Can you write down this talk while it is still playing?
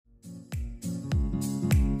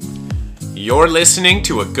You're listening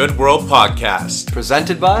to a Good World podcast,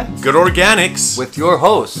 presented by Good Organics, with your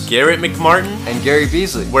hosts, Garrett McMartin and Gary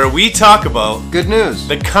Beasley, where we talk about good news,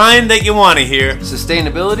 the kind that you want to hear,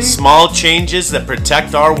 sustainability, small changes that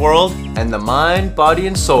protect our world, and the mind, body,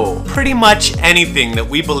 and soul. Pretty much anything that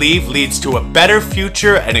we believe leads to a better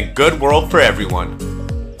future and a good world for everyone.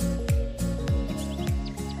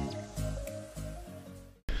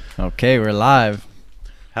 Okay, we're live.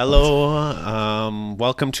 Hello,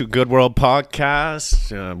 welcome to Good World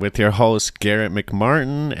Podcast with your host Garrett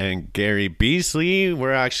McMartin and Gary Beasley.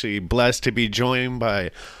 We're actually blessed to be joined by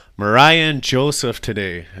Mariah and Joseph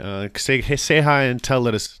today. Say hi and tell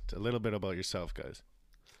us a little bit about yourself, guys.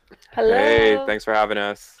 Hello. Hey, thanks for having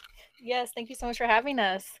us. Yes, thank you so much for having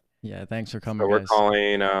us. Yeah, thanks for coming, So we're guys.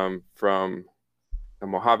 calling from the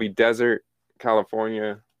Mojave Desert,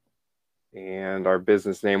 California, and our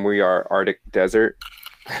business name, we are Arctic Desert.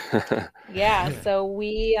 Yeah, so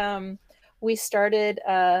we started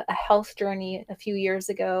a health journey a few years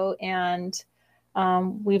ago, and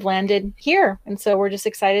we've landed here, and so we're just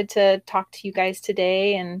excited to talk to you guys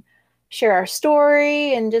today and share our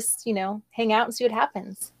story and just hang out and see what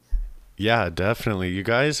happens. Yeah, definitely. You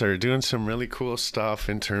guys are doing some really cool stuff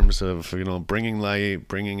in terms of bringing light,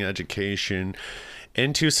 bringing education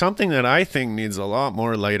into something that I think needs a lot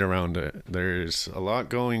more light around it. There's a lot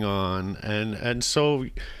going on, and so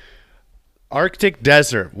Arctic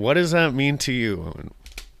Desert, what does that mean to you?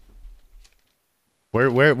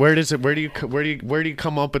 Where does it? Where do you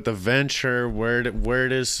come up with the venture? Where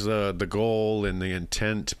does the goal and the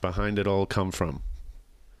intent behind it all come from?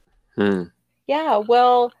 Yeah,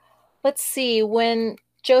 well, let's see. When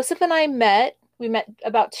Joseph and I met, we met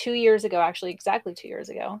about 2 years ago, actually, exactly 2 years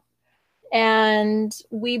ago. And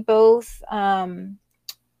we both,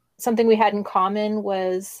 something we had in common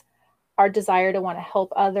was our desire to want to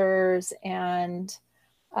help others and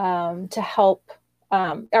to help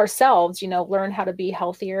ourselves, learn how to be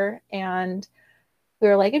healthier. And we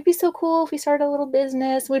were like, it'd be so cool if we started a little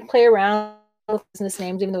business. We'd play around with business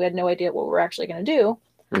names, even though we had no idea what we were actually going to do.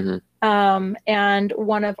 Mm-hmm. And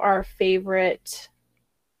one of our favorite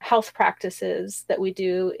health practices that we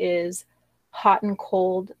do is hot and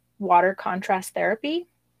cold water contrast therapy.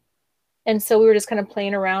 And so we were just kind of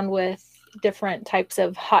playing around with different types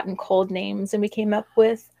of hot and cold names, and we came up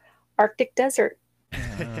with Arctic Desert.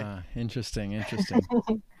 Interesting.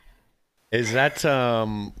 Is that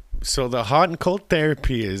so the hot and cold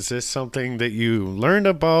therapy, is this something that you learned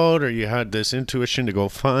about or you had this intuition to go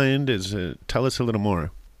find? Tell us a little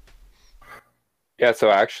more. Yeah,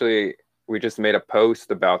 so actually we just made a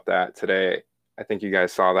post about that today. I think you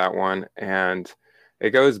guys saw that one, and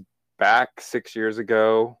it goes back 6 years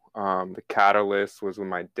ago. The catalyst was when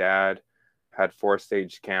my dad had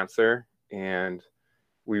 4-stage cancer, and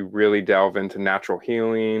we really delve into natural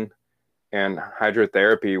healing, and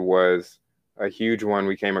hydrotherapy was a huge one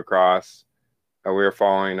we came across. We were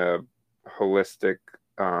following a holistic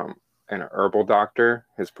and an herbal doctor,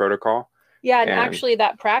 his protocol. Yeah, and actually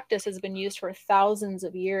that practice has been used for thousands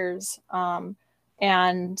of years.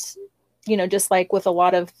 And just like with a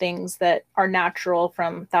lot of things that are natural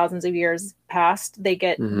from thousands of years past, they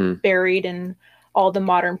get buried in all the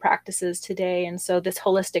modern practices today. And so this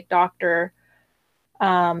holistic doctor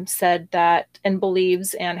said that, and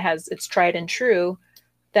believes, and it's tried and true,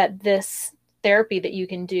 that this therapy that you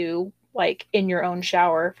can do like in your own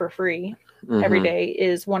shower for free every day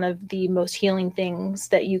is one of the most healing things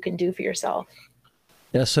that you can do for yourself.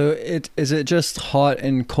 Yeah, so is it just hot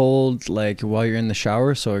and cold, like while you're in the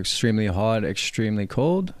shower? So extremely hot, extremely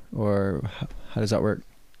cold, or how does that work?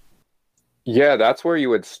 Yeah, that's where you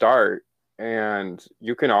would start. And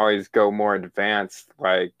you can always go more advanced,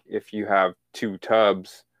 like if you have 2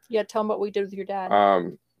 tubs. Yeah, tell them what we did with your dad.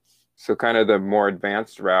 So kind of the more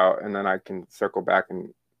advanced route, and then I can circle back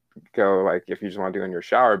and go like if you just want to do it in your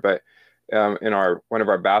shower. But in one of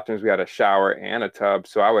our bathrooms, we had a shower and a tub.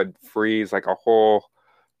 So I would freeze like a whole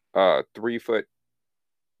 3-foot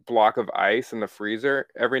block of ice in the freezer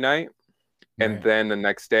every night. Right. And then the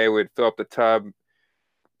next day we'd fill up the tub,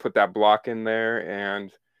 put that block in there,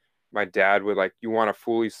 and my dad would you want to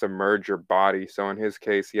fully submerge your body. So in his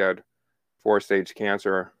case, he had 4-stage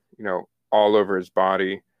cancer, all over his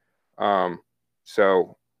body.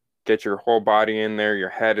 So get your whole body in there. Your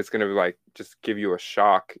head is going to just give you a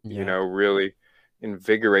shock, really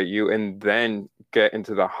invigorate you, and then get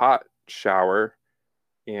into the hot shower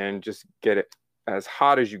and just get it as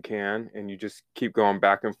hot as you can. And you just keep going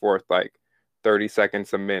back and forth, 30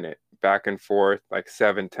 seconds a minute, back and forth,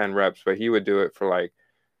 7-10 reps. But he would do it for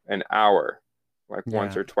an hour,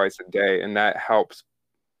 once or twice a day. And that helps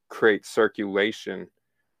create circulation,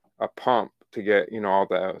 a pump to get, all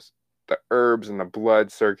the herbs and the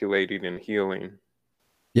blood circulating and healing.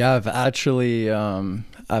 Yeah, I've actually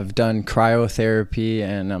I've done cryotherapy,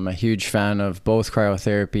 and I'm a huge fan of both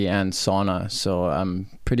cryotherapy and sauna, so I'm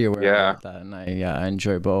pretty aware of that, and I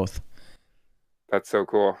enjoy both. That's so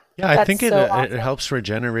cool. Yeah, I That's think so it awesome. helps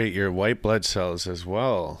regenerate your white blood cells as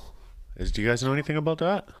well. Do you guys know anything about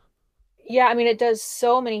that? Yeah, I mean, it does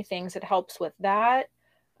so many things. It helps with that.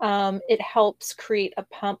 It helps create a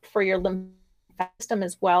pump for your lymphatic system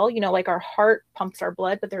as well. You know, like our heart pumps our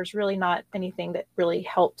blood, but there's really not anything that really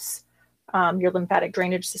helps your lymphatic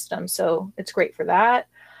drainage system. So it's great for that.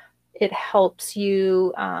 It helps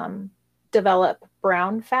you develop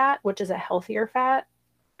brown fat, which is a healthier fat.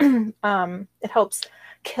 It helps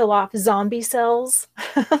kill off zombie cells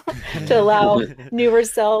to allow newer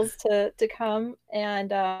cells to come.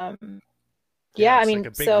 And yeah, I it's mean, like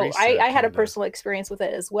a big so reset, I had a kinda. personal experience with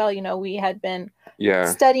it as well. You know, we had been Yeah.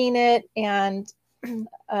 studying it, and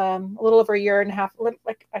a little over a year and a half,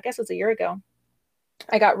 like I guess it was a year ago,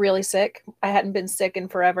 I got really sick. I hadn't been sick in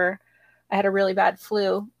forever. I had a really bad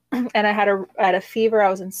flu, and I had a fever. I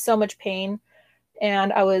was in so much pain,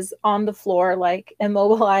 and I was on the floor, like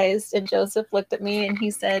immobilized. And Joseph looked at me and he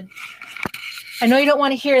said, "I know you don't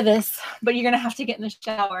want to hear this, but you're gonna have to get in the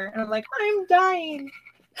shower." And I'm like, "I'm dying."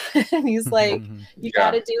 And he's like, "You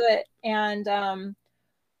got to do it." And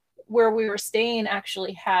where we were staying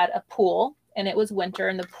actually had a pool, and it was winter,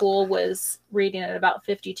 and the pool was reading at about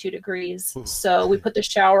 52 degrees. So we put the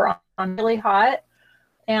shower on really hot,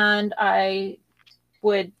 and I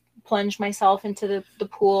would plunge myself into the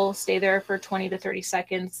pool, stay there for 20 to 30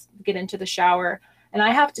 seconds, get into the shower. And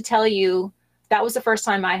I have to tell you, that was the first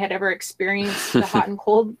time I had ever experienced the hot and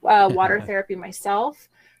cold water therapy myself.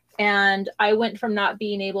 And I went from not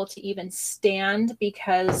being able to even stand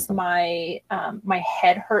because my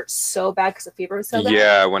head hurt so bad because the fever was so bad.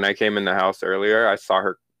 Yeah, when I came in the house earlier, I saw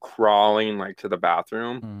her crawling like to the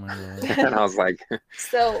bathroom. Oh my God. And I was like,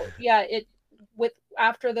 So yeah,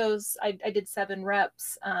 after those, I did 7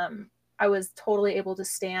 reps. I was totally able to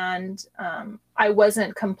stand. I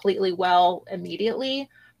wasn't completely well immediately,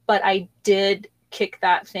 but I did kick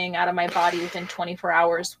that thing out of my body within 24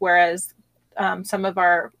 hours. Whereas some of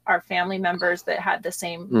our family members that had the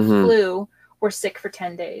same flu were sick for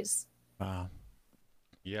 10 days. Wow.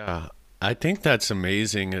 Yeah, I think that's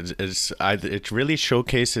amazing. It really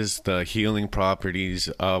showcases the healing properties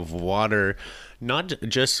of water, not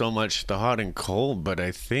just so much the hot and cold, but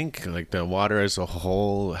I think like the water as a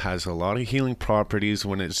whole has a lot of healing properties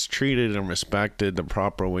when it's treated and respected the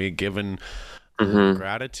proper way, given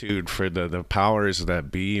gratitude for the powers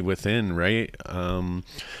that be within, right?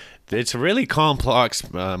 It's a really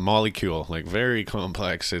complex molecule, like very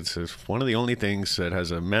complex. It's one of the only things that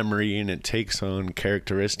has a memory, and it takes on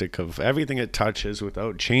characteristic of everything it touches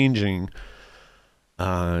without changing.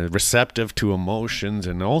 Receptive to emotions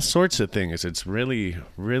and all sorts of things. It's really,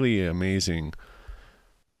 really amazing.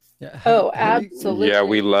 Yeah. Oh, absolutely. yeah,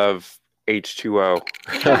 we love H2O.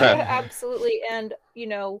 Absolutely. And you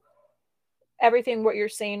know, everything what you're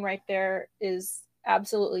saying right there is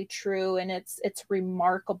absolutely true, and it's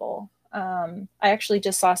remarkable. I actually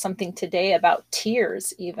just saw something today about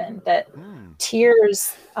tears, even that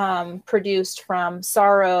tears produced from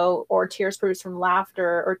sorrow, or tears produced from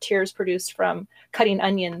laughter, or tears produced from cutting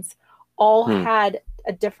onions, all had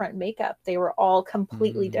a different makeup. They were all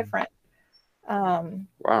completely different.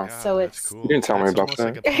 Wow. So it's cool. You didn't tell me It's about almost that.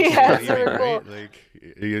 like a piece Yeah, of it's really leaving, right? cool. Like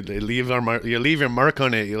you leave your mark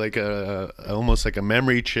on it. You like almost like a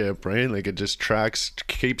memory chip, right? Like it just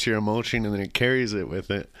keeps your emotion, and then it carries it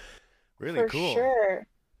with it. Really for cool. sure.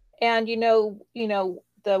 And you know,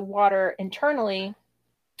 the water internally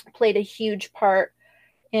played a huge part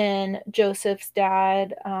in Joseph's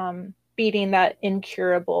dad beating that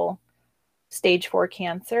incurable stage 4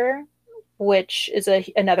 cancer, which is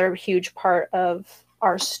another huge part of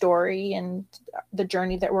our story and the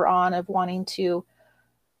journey that we're on of wanting to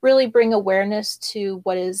really bring awareness to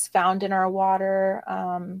what is found in our water,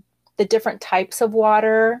 the different types of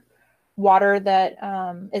water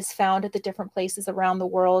that is found at the different places around the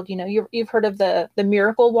world. You know, you've heard of the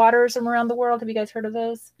miracle waters from around the world. Have you guys heard of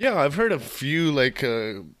those? Yeah, I've heard a few, like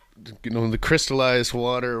the crystallized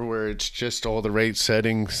water, where it's just all the right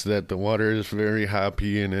settings that the water is very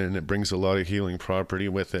happy, and it brings a lot of healing property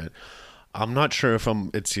with it. I'm not sure if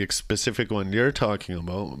it's the specific one you're talking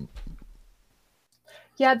about.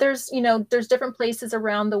 Yeah, there's different places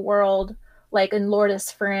around the world, like in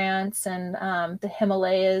Lourdes, France, and the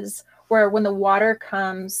Himalayas, where when the water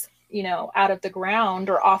comes, out of the ground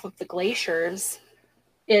or off of the glaciers,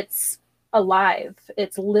 it's alive.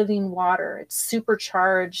 It's living water. It's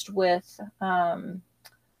supercharged with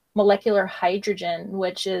molecular hydrogen,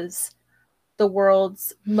 which is the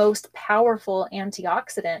world's most powerful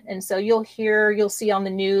antioxidant. And so you'll see on the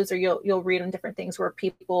news, or you'll read on different things where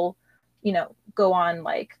people, go on,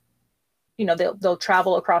 like, they'll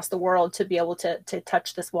travel across the world to be able to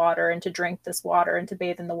touch this water and to drink this water and to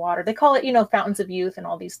bathe in the water. They call it, fountains of youth and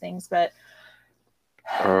all these things, but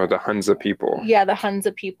the Hunza people. Yeah, the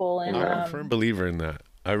Hunza people. And I'm a firm believer in that.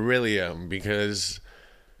 I really am, because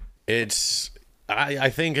I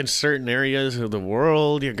think in certain areas of the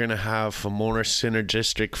world, you're going to have a more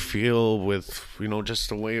synergistic feel with, just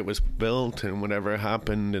the way it was built and whatever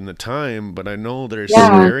happened in the time. But I know there's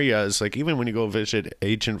some areas, like even when you go visit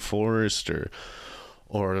ancient forest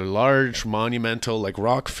or large monumental, like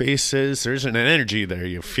rock faces, there's an energy there.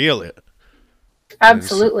 You feel it.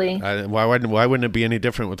 Absolutely. Why wouldn't it be any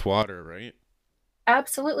different with water, right?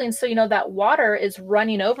 Absolutely. And so, that water is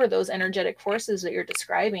running over those energetic forces that you're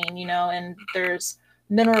describing, and there's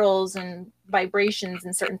minerals and vibrations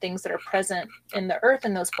and certain things that are present in the earth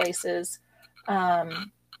in those places.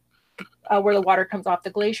 Where the water comes off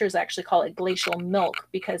the glaciers, I actually call it glacial milk,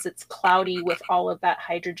 because it's cloudy with all of that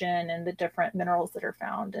hydrogen and the different minerals that are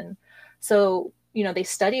found. And so, they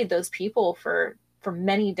studied those people for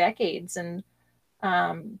many decades, and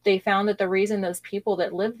they found that the reason those people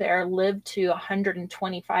that lived there lived to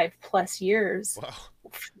 125 plus years, wow,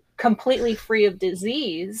 completely free of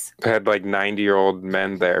disease. They had like 90-year-old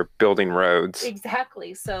men there building roads.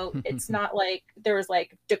 Exactly. So it's not like there was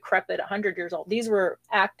like decrepit 100 years old. These were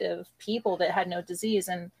active people that had no disease,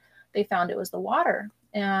 and they found it was the water.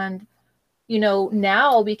 And,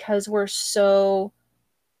 now because we're so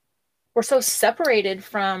separated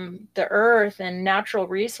from the earth and natural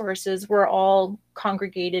resources, we're all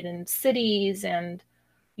congregated in cities, and,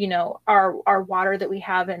 our water that we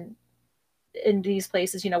have in these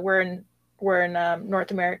places, we're in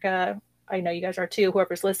North America. I know you guys are too,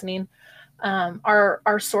 whoever's listening.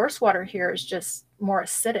 Our source water here is just more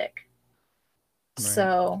acidic. Right.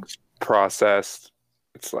 So processed,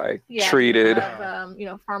 it's like treated, have,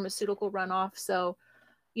 pharmaceutical runoff. So,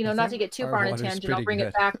 not to get too far on a tangent, I'll bring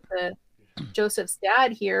it back to Joseph's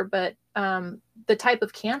dad here, but the type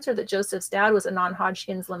of cancer that Joseph's dad was a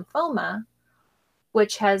non-Hodgkin's lymphoma,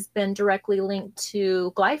 which has been directly linked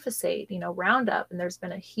to glyphosate, Roundup. And there's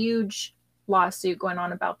been a huge lawsuit going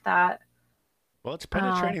on about that. Well, it's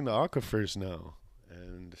penetrating the aquifers now.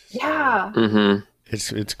 And so yeah. Mm-hmm.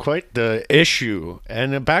 It's quite the issue.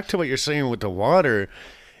 And back to what you're saying with the water,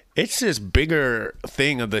 it's this bigger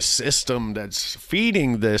thing of the system that's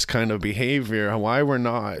feeding this kind of behavior. Why we're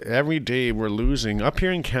not, every day we're losing. Up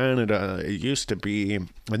here in Canada, it used to be, and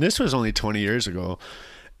this was only 20 years ago,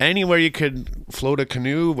 anywhere you could float a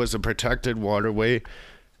canoe was a protected waterway.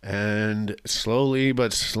 And slowly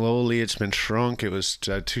but slowly it's been shrunk. It was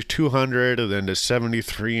to 200 and then to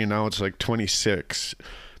 73, and now it's like 26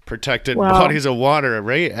 protected bodies of water,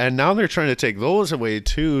 right? And now they're trying to take those away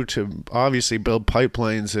too, to obviously build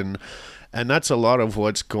pipelines, and that's a lot of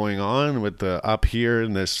what's going on with the up here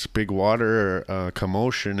in this big water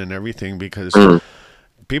commotion and everything, because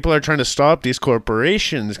people are trying to stop these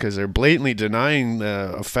corporations because they're blatantly denying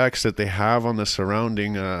the effects that they have on the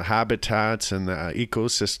surrounding habitats and the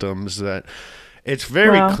ecosystems. That it's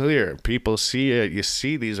very clear. People see it. You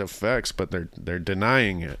see these effects, but they're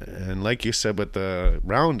denying it. And like you said with the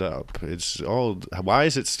Roundup, it's all. Why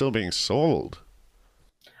is it still being sold?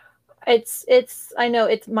 It's. I know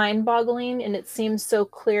it's mind-boggling, and it seems so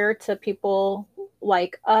clear to people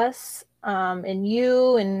like us, and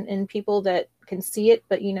you, and people that can see it.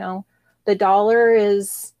 But the dollar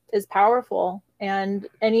is powerful, and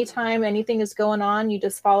anytime anything is going on, you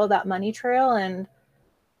just follow that money trail. And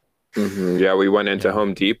yeah, we went into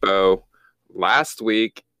Home Depot last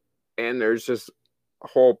week, and there's just a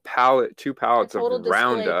whole pallet, 2 pallets of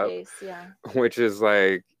Roundup, which is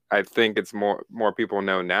like, I think it's more people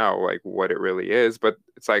know now like what it really is, but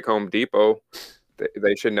it's like Home Depot,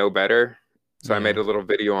 they should know better. So I made a little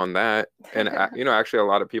video on that, and actually a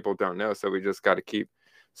lot of people don't know, so we just got to keep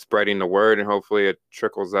spreading the word, and hopefully it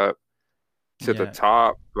trickles up to the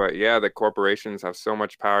top. But the corporations have so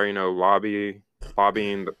much power,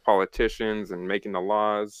 lobbying the politicians and making the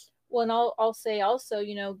laws. Well, and I'll say also,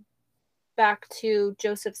 back to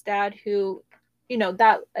Joseph's dad, who,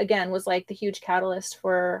 that again was like the huge catalyst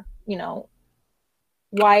for,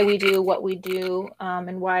 why we do what we do,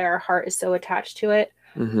 and why our heart is so attached to it.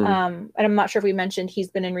 And I'm not sure if we mentioned he's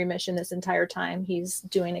been in remission this entire time. He's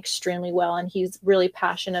doing extremely well, and he's really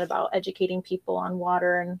passionate about educating people on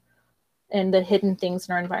water and the hidden things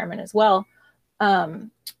in our environment as well.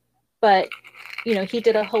 But he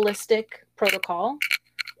did a holistic protocol,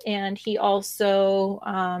 and he also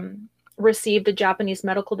received a Japanese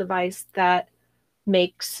medical device that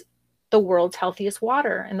makes the world's healthiest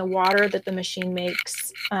water, and the water that the machine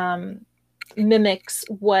makes mimics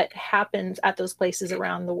what happens at those places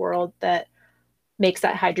around the world that makes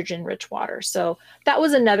that hydrogen rich water. So that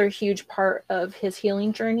was another huge part of his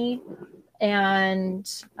healing journey. And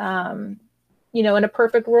you know, in a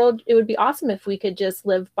perfect world, it would be awesome if we could just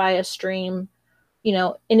live by a stream, you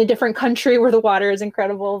know, in a different country where the water is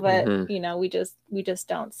incredible, but you know, we just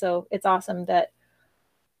don't. So it's awesome that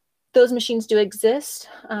those machines do exist.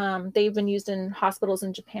 They've been used in hospitals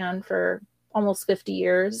in Japan for almost 50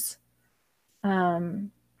 years.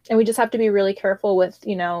 And we just have to be really careful with,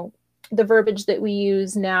 you know, the verbiage that we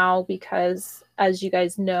use now, because as you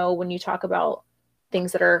guys know, when you talk about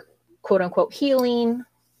things that are quote unquote healing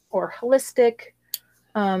or holistic,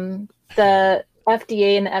 the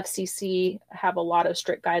FDA and the FCC have a lot of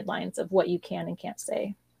strict guidelines of what you can and can't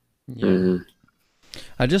say. Yeah.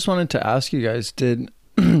 I just wanted to ask you guys,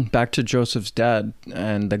 back to Joseph's dad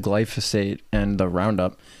and the glyphosate and the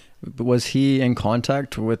Roundup, was he in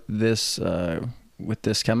contact with this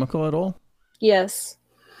chemical at all? Yes.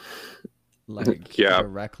 Like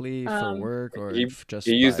directly for work, or he just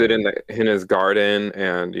used it in his garden,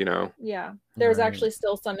 and you know. Yeah, there's actually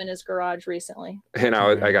still some in his garage recently. And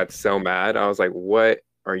I got so mad. I was like, "What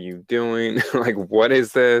are you doing? Like, what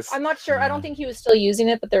is this?" I'm not sure. I don't think he was still using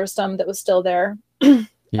it, but there was some that was still there.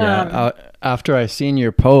 Yeah. After I seen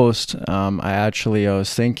your post, I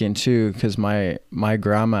was thinking too, because my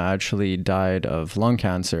grandma actually died of lung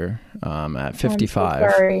cancer at 55. I'm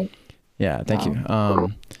so sorry. Yeah, thank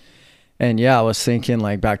you. And yeah, I was thinking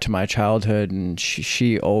like back to my childhood, and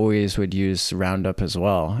she always would use Roundup as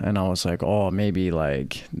well. And I was like, oh, maybe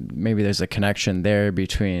there's a connection there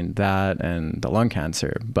between that and the lung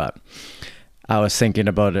cancer. But I was thinking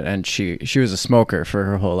about it, and she was a smoker for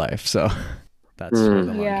her whole life, so that's where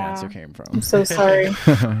the lung cancer came from. I'm so sorry.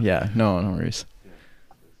 Yeah, no worries.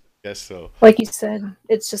 Yes, so like you said,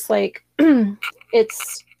 it's just like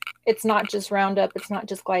it's not just Roundup, it's not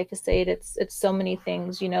just glyphosate, it's so many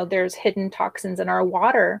things. You know, there's hidden toxins in our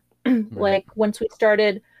water. Like once we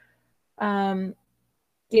started you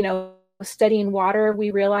know, studying water,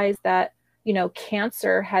 we realized that, you know,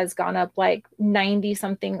 cancer has gone up like 92%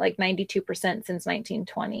 since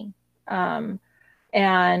 1920.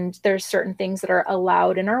 And there's certain things that are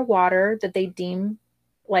allowed in our water that they deem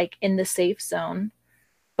like in the safe zone,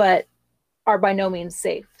 but are by no means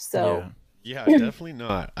safe. So yeah, definitely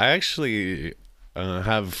not. I actually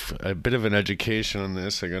have a bit of an education on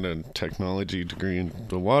this. I got a technology degree in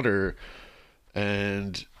the water,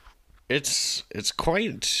 and it's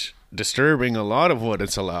quite disturbing, a lot of what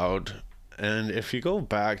it's allowed. And if you go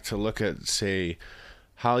back to look at, say,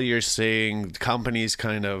 how you're saying companies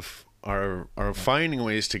kind of are finding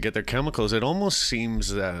ways to get their chemicals, it almost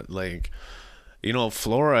seems that, like, you know,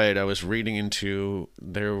 fluoride, I was reading into,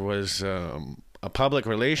 there was a public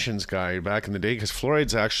relations guide back in the day, because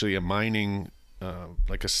fluoride's actually a mining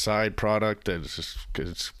like a side product that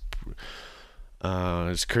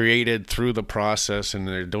it's created through the process, and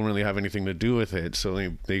they don't really have anything to do with it. So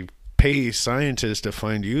they pay scientists to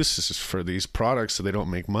find uses for these products so they don't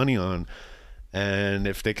make money on. And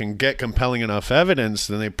if they can get compelling enough evidence,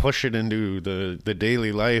 then they push it into the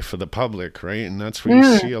daily life of the public, right? And that's where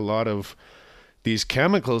you see a lot of these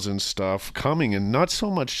chemicals and stuff coming, and not so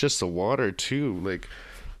much just the water too, like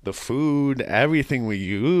the food, everything we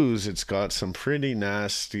use, it's got some pretty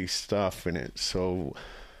nasty stuff in it. So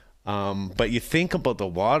but you think about the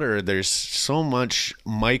water, there's so much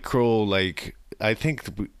micro, like, I think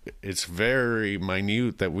it's very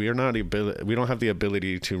minute that we don't have the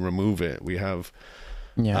ability to remove it. We have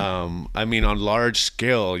I mean, on large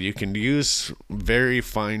scale, you can use very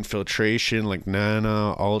fine filtration like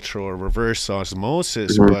nano, ultra, or reverse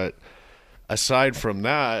osmosis, but aside from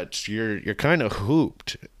that, you're kind of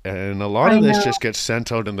hooped. And a lot of this just gets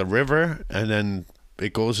sent out in the river, and then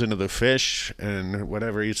it goes into the fish, and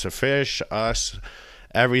whatever eats the fish, us,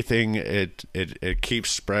 everything, it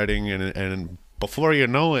keeps spreading, and before you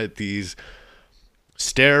know it, these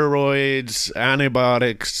steroids,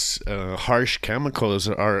 antibiotics, harsh chemicals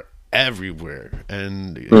are everywhere,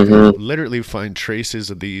 and you can literally find traces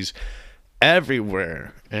of these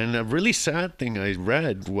everywhere. And a really sad thing I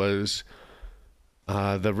read was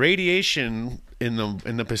the radiation in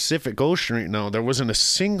the Pacific Ocean right now. There wasn't a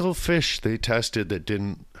single fish they tested that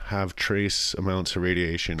didn't have trace amounts of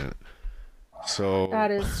radiation in it. So that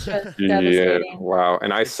is just devastating. Yeah, wow.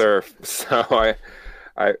 And I surf, so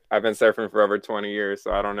I've been surfing for over 20 years,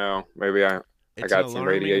 so I don't know. Maybe I got some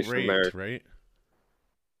radiation rate, there. Right?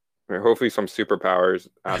 I mean, hopefully some superpowers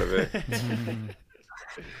out of it.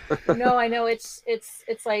 No, I know it's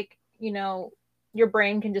like, you know, your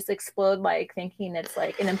brain can just explode, like thinking it's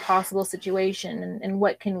like an impossible situation, and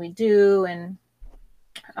what can we do? And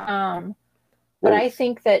but I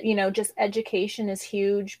think that, you know, just education is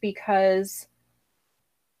huge, because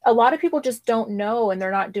a lot of people just don't know, and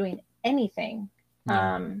they're not doing anything.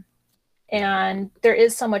 And there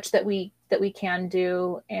is so much that we can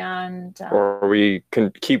do, and or we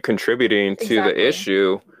can keep contributing to the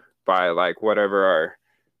issue by like whatever our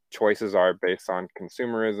choices are based on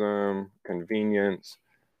consumerism, convenience,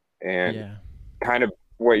 and kind of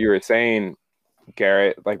what you were saying,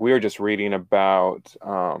 Garrett. Like we were just reading about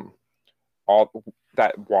all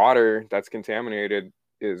that water that's contaminated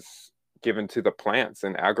is given to the plants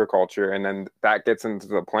in agriculture, and then that gets into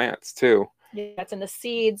the plants too. Yeah, it's in the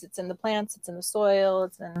seeds, it's in the plants, it's in the soil,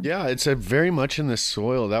 it's in... Yeah, it's very much in the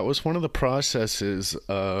soil. That was one of the processes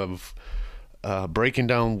of breaking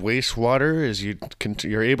down wastewater, is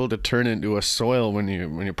you're able to turn it into a soil when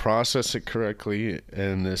you process it correctly,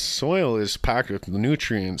 and this soil is packed with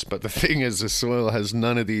nutrients. But the thing is, the soil has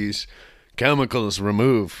none of these chemicals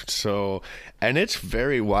removed. So, and it's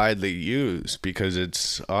very widely used because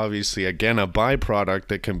it's obviously, again, a byproduct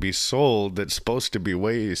that can be sold that's supposed to be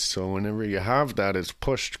waste. So whenever you have that, it's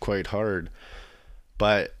pushed quite hard.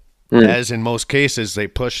 But as in most cases, they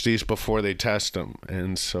push these before they test them.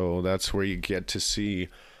 And so that's where you get to see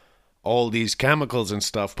all these chemicals and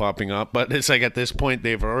stuff popping up. But it's like at this point,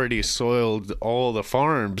 they've already soiled all the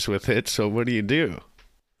farms with it. So what do you do?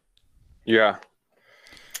 Yeah.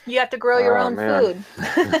 You have to grow your own food.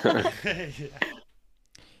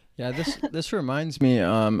 Yeah, this reminds me.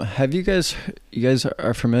 Have you guys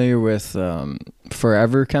are familiar with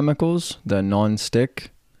Forever Chemicals, the non-stick?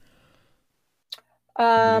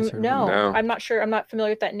 No, I'm not sure. I'm not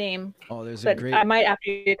familiar with that name. Oh, there's a great... I might have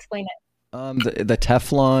to explain it. The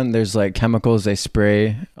Teflon. There's like chemicals they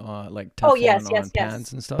spray, like Teflon on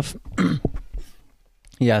pans and stuff.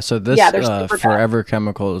 Yeah, so this Forever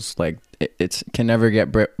Chemicals, like it can never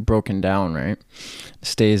get broken down, right?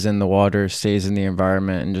 Stays in the water, stays in the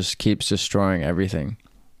environment, and just keeps destroying everything.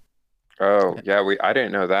 Oh, yeah, I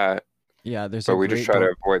didn't know that. Yeah, we just try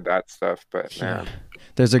to avoid that stuff, but man.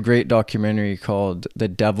 There's a great documentary called The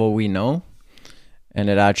Devil We Know, and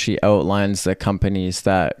it actually outlines the companies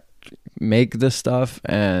that make this stuff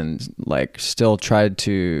and like still tried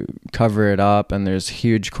to cover it up, and there's a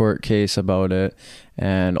huge court case about it,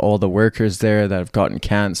 and all the workers there that have gotten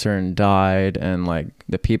cancer and died, and like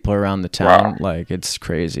the people around the town. Like it's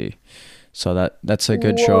crazy. So that's a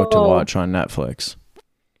good show to watch on Netflix.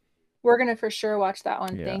 We're gonna for sure watch that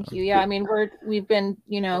one. Thank you. Yeah, I mean we've been,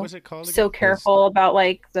 you know, so careful about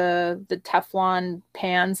like the Teflon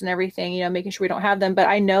pans and everything, you know, making sure we don't have them. But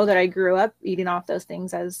I know that I grew up eating off those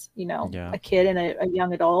things as, you know, a kid and a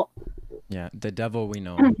young adult. Yeah, The Devil We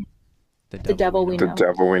Know. The Devil We Know. The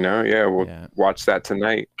Devil We Know. Yeah, we'll watch that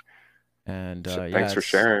tonight. And thanks for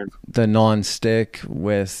sharing. The non-stick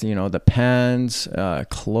with, you know, the pans,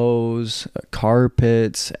 clothes,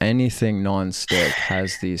 carpets, anything non-stick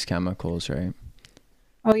has these chemicals, right?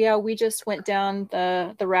 Oh yeah, we just went down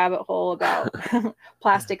the rabbit hole about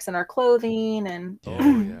plastics in our clothing, and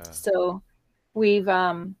so we've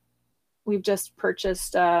just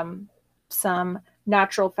purchased some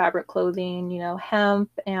natural fabric clothing, you know,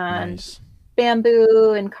 hemp and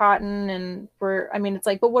bamboo and cotton, and it's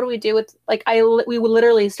like, but what do we do with, like, we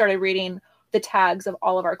literally started reading the tags of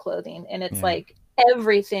all of our clothing, and it's like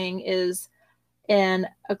everything is an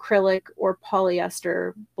acrylic or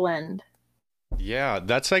polyester blend. Yeah,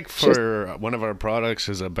 that's like for one of our products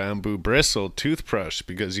is a bamboo bristle toothbrush,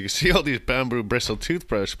 because you see all these bamboo bristle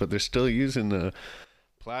toothbrush, but they're still using the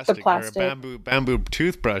plastic. Or a bamboo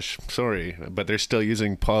toothbrush, sorry, but they're still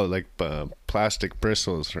using plastic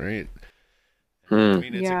bristles, right? I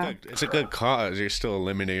mean, it's a good cause. You're still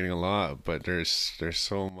eliminating a lot, but there's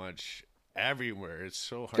so much everywhere. It's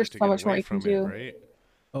so hard to get away from it, right?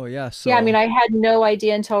 Oh yeah. So yeah, I mean, I had no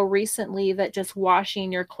idea until recently that just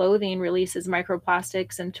washing your clothing releases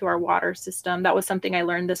microplastics into our water system. That was something I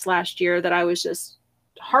learned this last year that I was just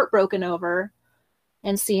heartbroken over,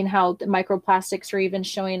 and seeing how the microplastics are even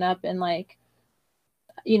showing up in, like,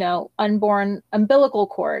 you know, unborn umbilical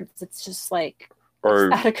cords. It's just like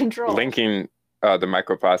it's out of control. Linking the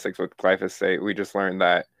microplastics with glyphosate, we just learned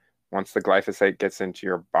that once the glyphosate gets into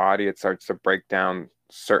your body, it starts to break down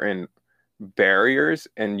certain barriers,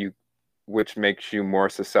 which makes you more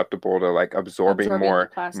susceptible to like absorbing more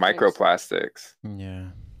microplastics. Yeah.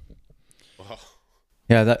 Wow.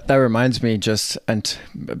 Yeah, that reminds me, just and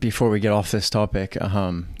before we get off this topic,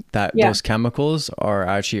 those chemicals are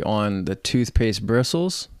actually on the toothpaste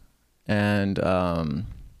bristles and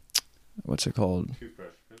what's it called? Toothbrush.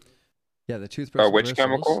 Yeah, the toothbrush Which bristles,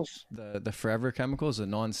 chemicals? the Forever chemicals, the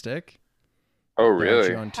non-stick. Oh, They're actually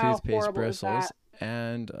really? on How toothpaste horrible is bristles that?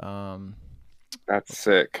 and That's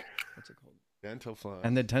sick. what's it called? Dental floss.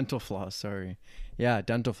 And the dental floss, sorry. Yeah,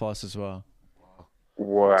 dental floss as well.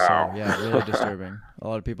 Wow. So yeah, really disturbing. A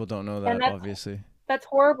lot of people don't know that, And that's obviously. That's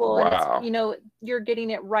horrible. And Wow. it's, you're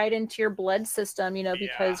getting it right into your blood system,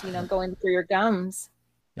 because, going through your gums.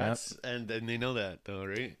 Yeah. And they know that though,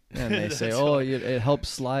 right? And they say, That's oh, why- it helps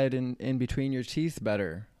slide in between your teeth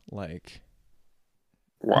better. Like,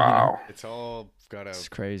 Wow. it's all got it's a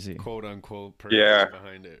crazy. quote unquote purpose Yeah.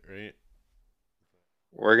 behind it, right?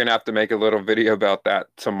 We're gonna have to make a little video about that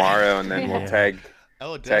tomorrow, and then we'll Yeah. tag.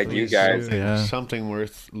 Oh, Tag you definitely guys. something, Yeah. something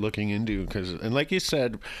worth looking into and like you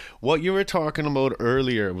said, what you were talking about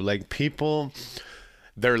earlier, like people,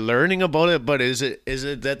 they're learning about it, but is it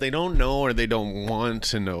that they don't know or they don't want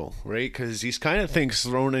to know, right? Because these kind of things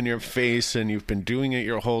thrown in your face, and you've been doing it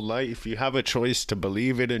your whole life. You have a choice to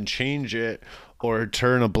believe it and change it, or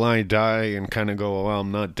turn a blind eye and kind of go, well,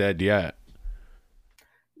 I'm not dead yet.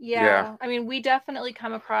 Yeah. I mean, we definitely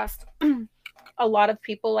come across a lot of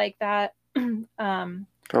people like that.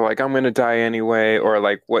 They're like, I'm gonna die anyway, or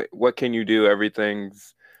like, what can you do?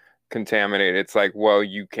 Everything's contaminated. It's like, well,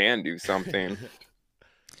 you can do something.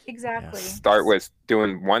 Exactly. Start with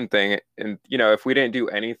doing one thing, and if we didn't do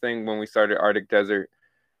anything when we started Arctic Desert,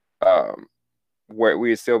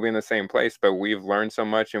 we'd still be in the same place. But we've learned so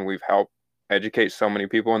much, and we've helped educate so many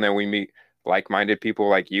people, and then we meet like-minded people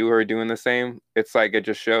like you who are doing the same. It's like, it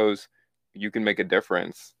just shows you can make a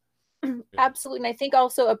difference. Absolutely. And I think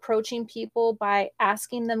also approaching people by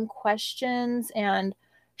asking them questions and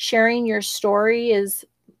sharing your story is,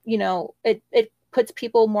 it puts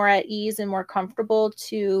people more at ease and more comfortable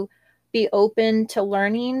to be open to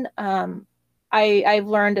learning. I've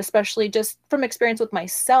learned, especially just from experience with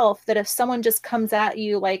myself, that if someone just comes at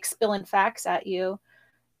you like spilling facts at you,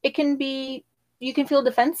 you can feel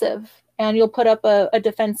defensive, and you'll put up a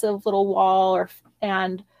defensive little wall,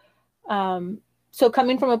 so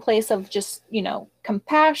coming from a place of just,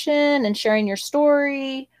 compassion and sharing your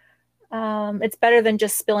story, it's better than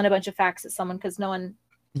just spilling a bunch of facts at someone, because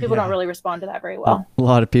people don't really respond to that very well. A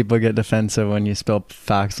lot of people get defensive when you spill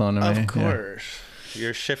facts on them. Of Yeah. course.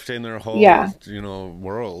 You're shifting their whole,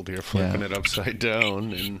 world. You're flipping it upside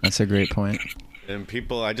down. And That's a great point. And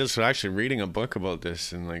people, I just was actually reading a book about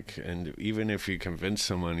this, and even if you convince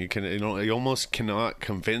someone, you almost cannot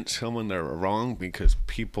convince someone they're wrong, because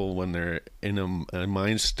people, when they're in a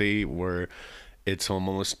mind state where it's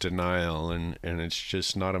almost denial, and it's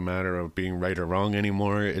just not a matter of being right or wrong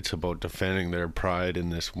anymore. It's about defending their pride in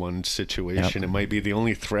this one situation. It might be the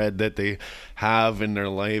only thread that they have in their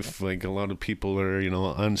life. Like, a lot of people are,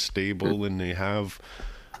 unstable, and they have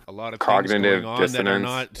a lot of cognitive things going on dissonance,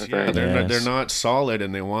 that are not, they're not solid,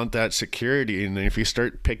 and they want that security. And if you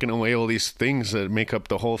start picking away all these things that make up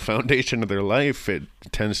the whole foundation of their life, it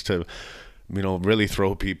tends to really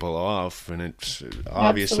throw people off. And it's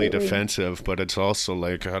obviously defensive, but it's also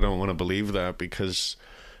like, I don't want to believe that, because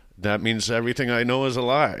that means everything I know is a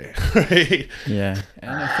lie. Right? Yeah.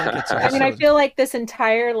 And I think it's also, I feel like this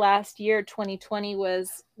entire last year, 2020,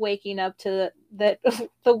 was waking up to that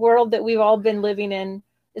the world that we've all been living in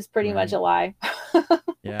is pretty much a lie.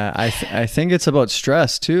 Yeah, I think it's about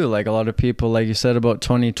stress too. Like, a lot of people, like you said about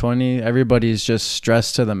 2020, everybody's just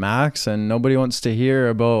stressed to the max, and nobody wants to hear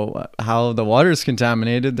about how the water's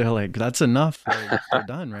contaminated. They're like, that's enough. They're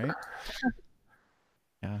done, right?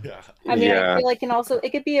 Yeah. I feel like, and also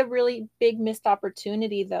it could be a really big missed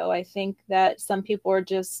opportunity, though. I think that some people are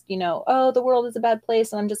just, oh, the world is a bad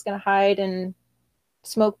place, and I'm just going to hide and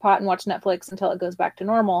smoke pot and watch Netflix until it goes back to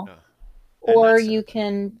normal. Yeah. Or you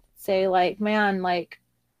can say, like, man, like,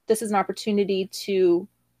 this is an opportunity to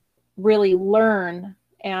really learn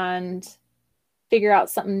and figure out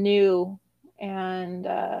something new, and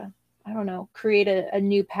I don't know, create a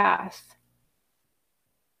new path.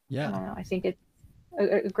 Yeah. I don't know. I think it's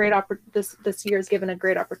a great this year has given a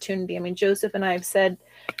great opportunity. I mean, Joseph and I have said,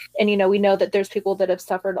 and we know that there's people that have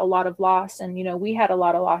suffered a lot of loss, and we had a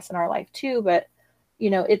lot of loss in our life too, but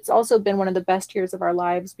it's also been one of the best years of our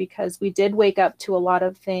lives, because we did wake up to a lot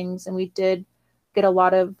of things, and we did get a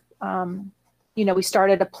lot of, we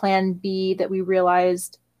started a plan B that we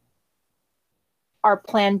realized our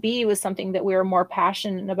plan B was something that we were more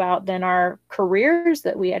passionate about than our careers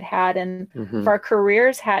that we had. And if our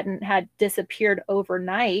careers hadn't had disappeared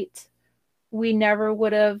overnight, we never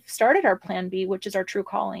would have started our plan B, which is our true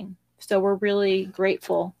calling. So we're really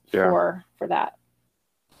grateful for that.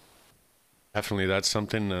 Definitely, that's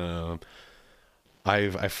something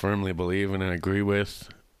I firmly believe in and agree with.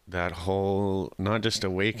 that whole, not just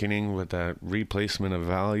awakening, but that replacement of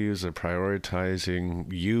values, of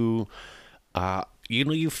prioritizing you.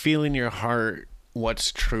 You feel in your heart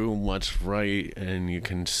what's true and what's right, and you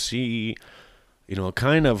can see,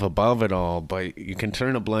 kind of above it all, but you can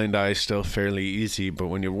turn a blind eye still fairly easy. But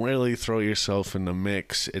when you really throw yourself in the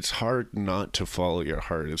mix, it's hard not to follow your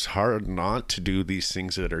heart. It's hard not to do these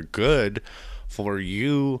things that are good for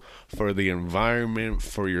you, for the environment,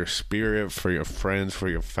 for your spirit, for your friends, for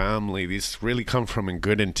your family. These really come from a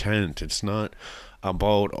good intent. It's not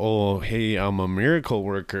about, oh, hey, I'm a miracle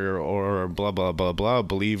worker, or blah, blah, blah, blah,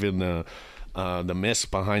 believe in the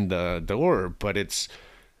mist behind the door. But it's,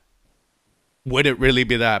 would it really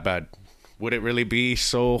be that bad? Would it really be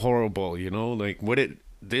so horrible?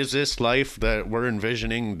 Is this life that we're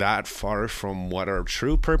envisioning that far from what our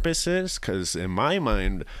true purpose is? Because in my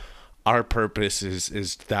mind, our purpose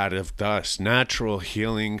is that of thus natural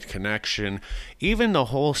healing, connection. Even the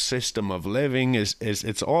whole system of living is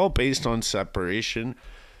it's all based on separation.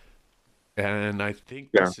 And I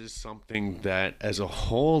think this is something that as a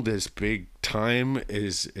whole, this big time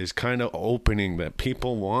is kind of opening, that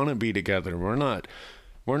people want to be together. We're not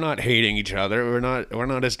hating each other. We're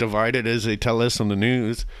not as divided as they tell us on the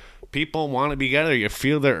news. People want to be together. You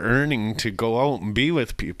feel they're earning to go out and be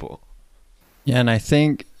with people. Yeah, and I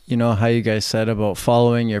think, how you guys said about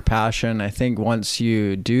following your passion, I think once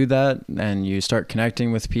you do that and you start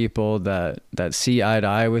connecting with people that see eye to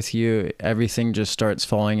eye with you, everything just starts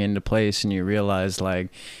falling into place, and you realize, like,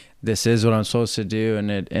 this is what I'm supposed to do,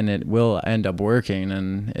 and it will end up working,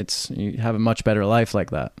 and you have a much better life like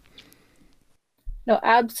that. No,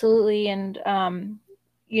 absolutely. And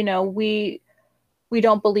we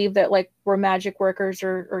don't believe that, like, we're magic workers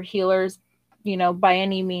or healers, by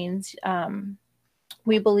any means.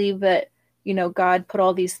 We believe that, God put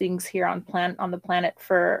all these things here on the planet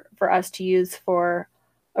for us to use for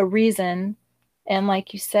a reason. And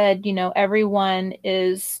like you said, everyone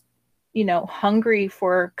is, hungry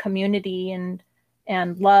for community and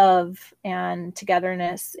love and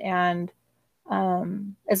togetherness. And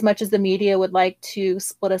as much as the media would like to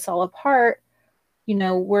split us all apart,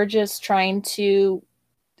 we're just trying to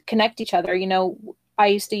connect each other. I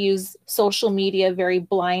used to use social media very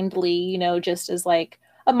blindly, just as like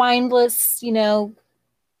a mindless,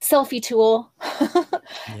 selfie tool.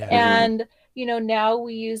 Yeah. And, now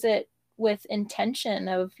we use it with intention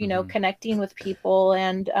of, connecting with people.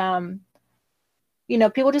 And,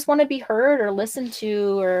 people just want to be heard or listened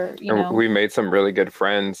to, or, And we made some really good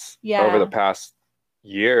friends over the past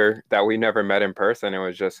year that we never met in person. It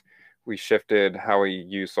was just, we shifted how we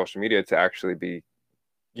use social media to actually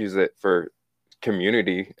use it for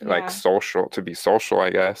community, like to be social, I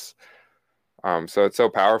guess. So it's so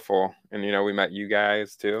powerful. And we met you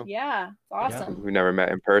guys too. Yeah, it's awesome. We never met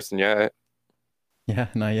in person yet. Yeah,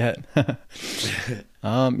 not yet.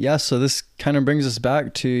 So this kind of brings us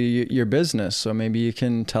back to your business. So maybe you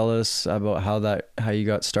can tell us about how you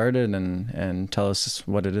got started, and tell us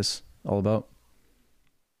what it is all about.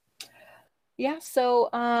 Yeah, so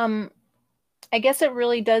I guess it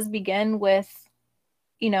really does begin with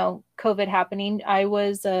COVID happening. I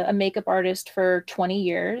was a makeup artist for 20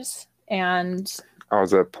 years, and I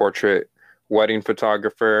was a portrait wedding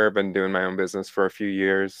photographer. Been doing my own business for a few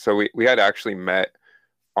years. So we had actually met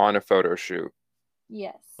on a photo shoot.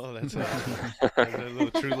 Yes. Oh, that's a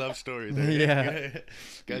little true love story there. Yeah.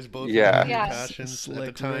 Guys both had passions at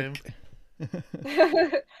the time.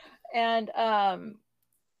 And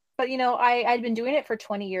but I'd been doing it for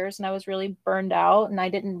 20 years, and I was really burned out, and I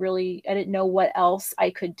didn't know what else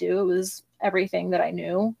I could do. It was everything that I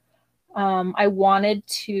knew. I wanted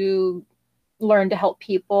to learn to help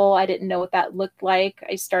people. I didn't know what that looked like.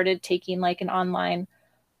 I started taking like an online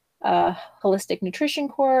holistic nutrition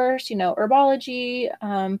course, herbology,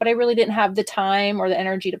 but I really didn't have the time or the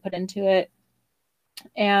energy to put into it.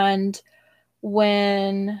 And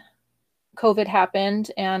when COVID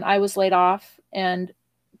happened and I was laid off, and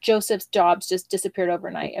Joseph's jobs just disappeared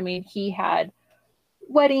overnight. I mean, he had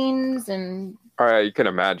weddings and you can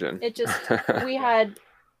imagine. It just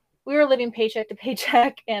we were living paycheck to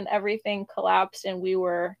paycheck, and everything collapsed, and we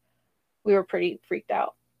were pretty freaked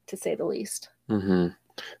out, to say the least. Mm-hmm.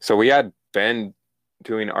 So we had been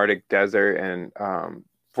doing Arctic Desert and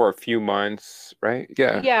for a few months, right?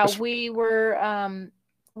 Yeah, we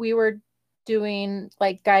were doing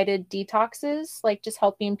like guided detoxes, like just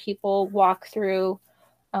helping people walk through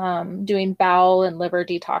doing bowel and liver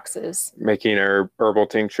detoxes, making herbal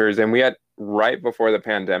tinctures. And we had, right before the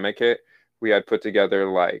pandemic hit, we had put together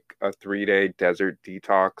like a 3-day desert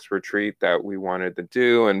detox retreat that we wanted to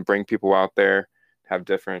do and bring people out there, have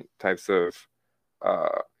different types of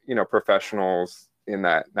professionals in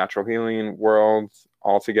that natural healing world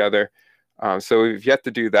altogether. So we've yet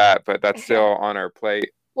to do that, but that's still on our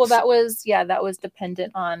plate. Well, that was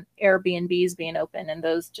dependent on Airbnbs being open, and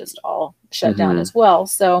those just all shut down as well.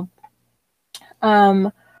 So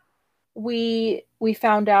we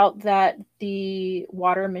found out that the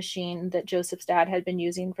water machine that Joseph's dad had been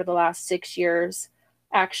using for the last 6 years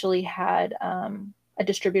actually had a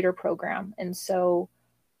distributor program. And so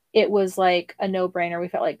it was like a no-brainer. We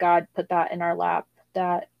felt like God put that in our lap,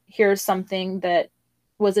 that here's something that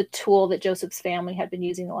was a tool that Joseph's family had been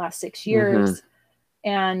using the last 6 years.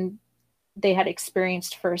 And they had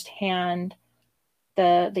experienced firsthand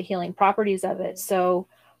the healing properties of it. So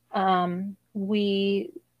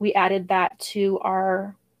we added that to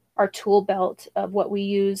our tool belt of what we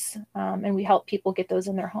use, and we help people get those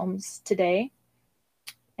in their homes today.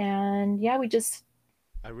 And yeah, we just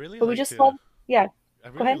I really but like we just the, love, yeah. I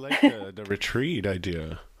Go really ahead. like the retreat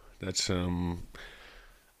idea. That's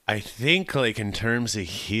I think like in terms of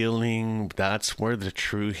healing, that's where the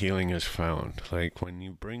true healing is found. Like when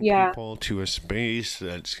you bring Yeah. people to a space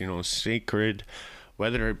that's, sacred,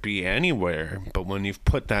 whether it be anywhere, but when you've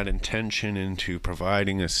put that intention into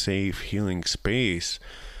providing a safe healing space,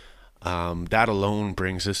 that alone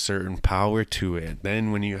brings a certain power to it.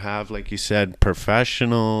 Then when you have, like you said,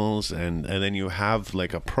 professionals and then you have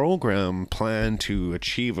like a program plan to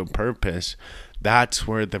achieve a purpose, that's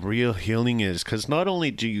where the real healing is. Because not only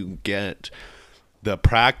do you get the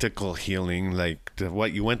practical healing, like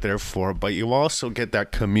what you went there for, but you also get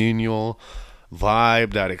that communal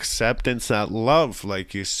vibe, that acceptance, that love,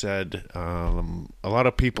 like you said, a lot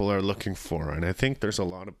of people are looking for. And I think there's a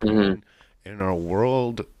lot of pain in our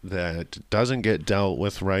world that doesn't get dealt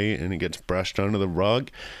with right, and it gets brushed under the rug,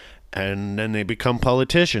 and then they become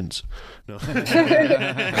politicians. No.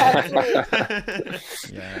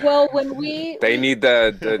 Yeah. Well, when we They need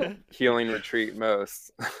the healing retreat most.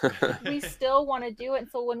 we still want to do it, and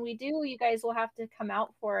so when we do, you guys will have to come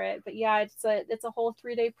out for it. But yeah, it's a whole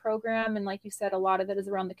 3-day program, and like you said, a lot of it is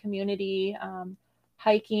around the community,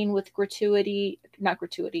 hiking with gratitude,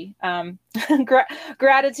 and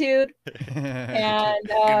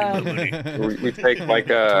we take like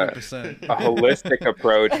a holistic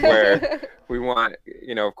approach where we want,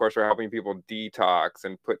 of course, we're helping people detox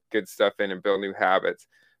and put good stuff in and build new habits,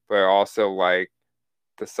 but also like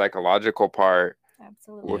the psychological part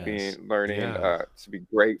absolutely. would Yes. be learning Yeah. to be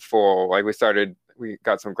grateful. Like we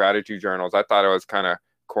got some gratitude journals. I thought it was kind of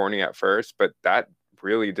corny at first, but that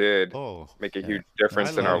really did make a huge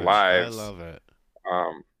difference in our lives. I love it.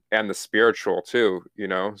 And the spiritual too,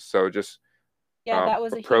 so just That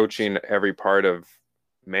was approaching every part of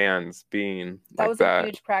man's being that like was that. a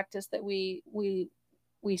huge practice that we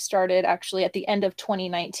started actually at the end of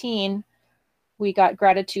 2019. We got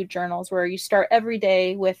gratitude journals where you start every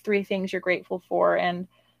day with 3 things you're grateful for, and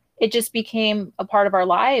it just became a part of our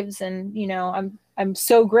lives. And I'm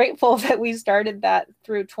so grateful that we started that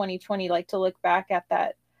through 2020. Like to look back at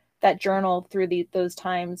that journal through those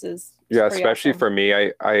times is especially awesome. for me.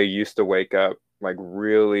 I used to wake up like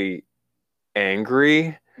really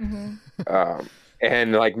angry.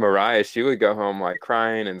 And like Mariah, she would go home like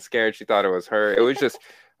crying and scared. She thought it was her. It was just,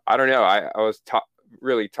 I don't know. I was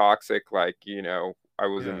really toxic. Like, I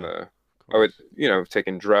was in I was,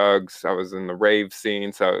 taking drugs. I was in the rave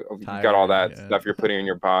scene. So you got all that stuff you're putting in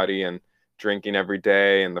your body, and drinking every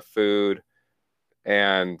day, and the food.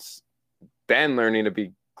 And then learning to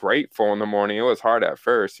be grateful in the morning. It was hard at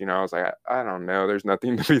first. I was like, I don't know. There's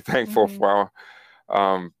nothing to be thankful for.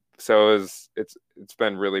 So it's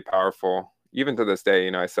been really powerful. Even to this day,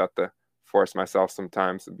 I still have to force myself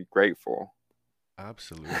sometimes to be grateful.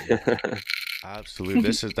 Absolutely.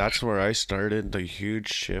 Absolutely. That's where I started, the huge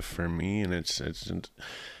shift for me. And it's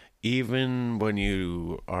even when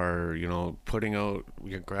you are, putting out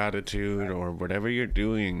your gratitude or whatever you're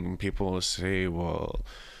doing, people will say, well,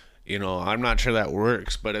 I'm not sure that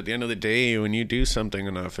works. But at the end of the day, when you do something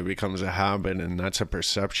enough, it becomes a habit, and that's a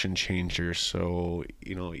perception changer. So,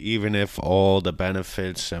 even if all the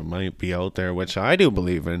benefits that might be out there, which I do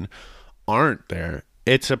believe in, aren't there,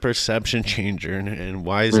 it's a perception changer. And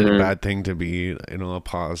why is it a bad thing to be, a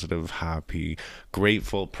positive, happy,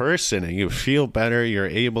 grateful person? And you feel better. You're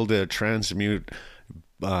able to transmute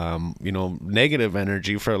negative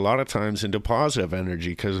energy for a lot of times into positive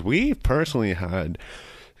energy, because we personally had,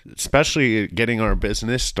 especially getting our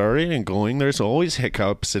business started and going, there's always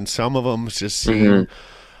hiccups, and some of them just seem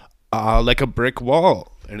like a brick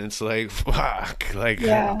wall, and it's like, fuck, like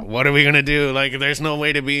what are we gonna do? Like, there's no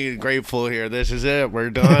way to be grateful here. This is it, we're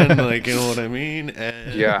done. Like, you know what I mean?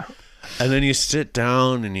 And And then you sit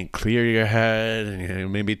down and you clear your head and you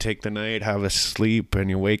maybe take the night, have a sleep, and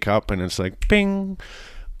you wake up and it's like, ping.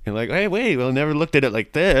 You're like, hey, wait, well, never looked at it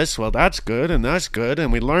like this. Well, that's good and that's good.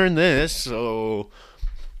 And we learned this. So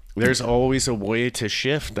there's always a way to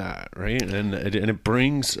shift that, right? And it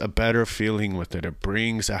brings a better feeling with it. It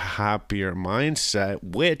brings a happier mindset,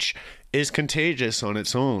 which is contagious on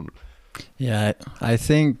its own. Yeah, I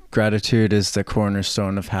think gratitude is the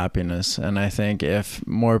cornerstone of happiness. And I think if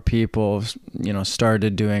more people,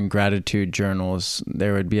 started doing gratitude journals,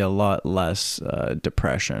 there would be a lot less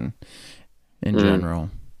depression in general.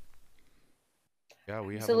 Yeah,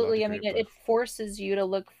 we have Absolutely. I mean, it forces you to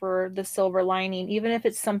look for the silver lining, even if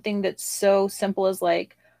it's something that's so simple as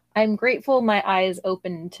like, I'm grateful my eyes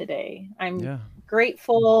opened today. I'm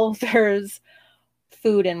grateful there's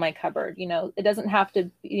food in my cupboard. It doesn't have to,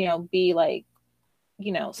 be like,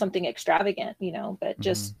 something extravagant, but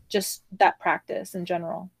just that practice in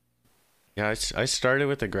general. Yeah, I started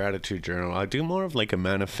with a gratitude journal. I do more of like a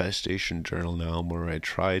manifestation journal now, where I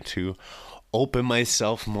try to open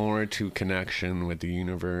myself more to connection with the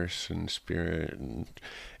universe and spirit. And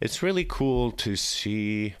it's really cool to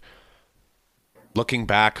see, looking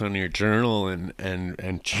back on your journal and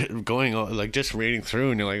going like just reading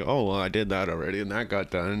through, and you're like, oh, well, I did that already and that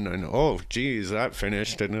got done, and oh geez, that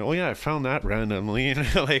finished, and oh yeah, I found that randomly,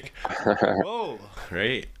 and like, whoa,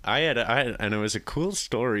 right? I had and it was a cool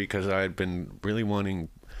story because I had been really wanting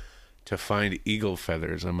to find eagle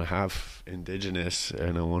feathers. I'm a half indigenous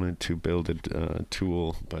and I wanted to build a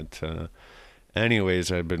tool, but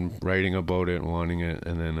anyways, I've been writing about it and wanting it,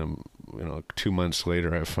 and then 2 months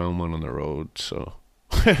later I found one on the road. So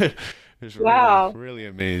it's wow, really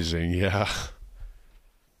amazing. Yeah,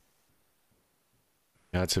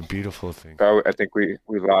 it's a beautiful thing. Oh, I think we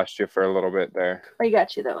lost you for a little bit there. I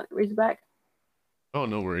got you though. Raise it back. Oh,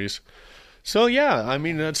 no worries. So yeah, I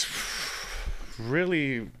mean, that's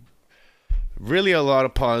really a lot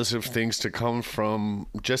of positive things to come from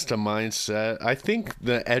just a mindset. I think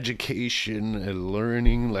the education and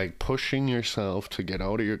learning, like pushing yourself to get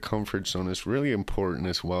out of your comfort zone, is really important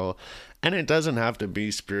as well. And it doesn't have to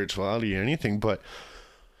be spirituality or anything, but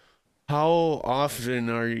how often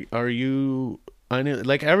are you I know,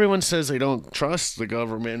 like everyone says they don't trust the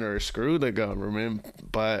government or screw the government,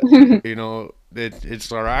 but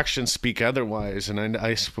it's our actions speak otherwise. And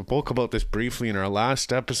I spoke about this briefly in our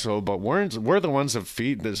last episode, but we're the ones that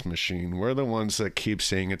feed this machine. We're the ones that keep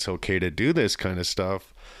saying it's okay to do this kind of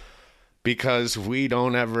stuff because we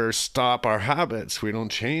don't ever stop our habits. We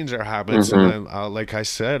don't change our habits. And like I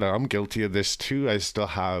said, I'm guilty of this too. I still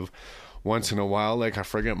have once in a while, like I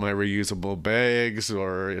forget my reusable bags,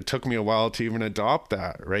 or it took me a while to even adopt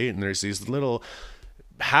that, right? And there's these little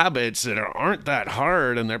habits that aren't that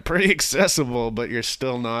hard and they're pretty accessible, but you're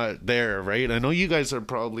still not there, right? I know you guys are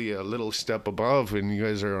probably a little step above and you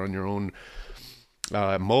guys are on your own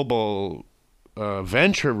mobile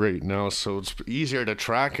venture right now, so it's easier to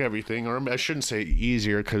track everything. Or I shouldn't say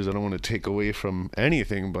easier because I don't want to take away from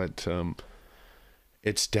anything, but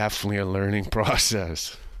it's definitely a learning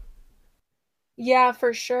process. Yeah,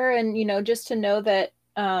 for sure. And, just to know that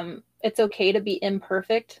it's okay to be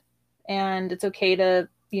imperfect and it's okay to,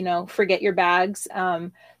 forget your bags.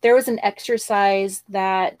 There was an exercise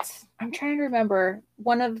that I'm trying to remember.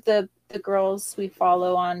 One of the girls we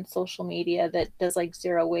follow on social media that does like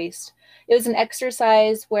zero waste. It was an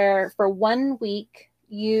exercise where for 1 week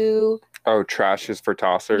Oh, Trash is for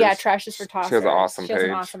Tossers. Yeah, Trash is for Tossers. She has an awesome She has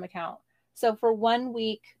an awesome account. So for 1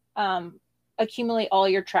 week, accumulate all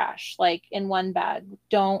your trash like in one bag.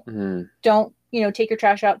 Don't take your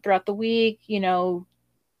trash out throughout the week,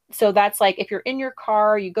 so that's like if you're in your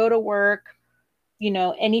car, you go to work,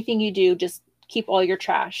 anything you do, just keep all your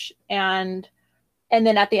trash, and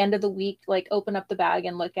then at the end of the week, like open up the bag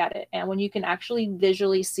and look at it. And when you can actually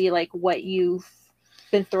visually see like what you've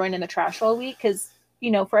been throwing in the trash all week, because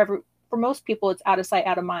for most people it's out of sight,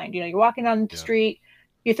 out of mind. You're walking down the street,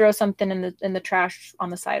 you throw something in the trash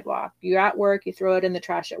on the sidewalk. You're at work, you throw it in the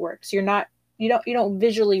trash at work. So you don't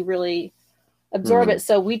visually really absorb it.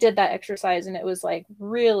 So we did that exercise and it was like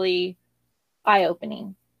really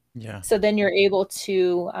eye-opening. Yeah. So then you're able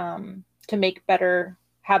to make better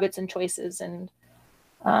habits and choices. And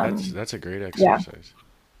that's a great exercise. Yeah.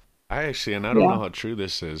 I actually, and I don't know how true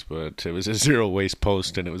this is, but it was a zero waste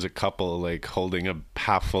post and it was a couple like holding a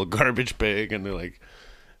half full garbage bag and they're like,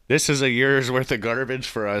 this is a year's worth of garbage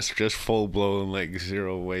for us, just full blown like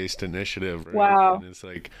zero waste initiative. Right? Wow. And it's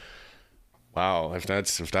like, wow, if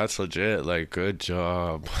that's legit, like good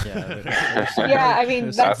job. Yeah, I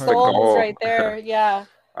mean that's the goal right there. Yeah.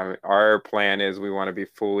 I mean, our plan is we want to be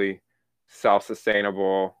fully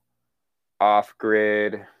self-sustainable,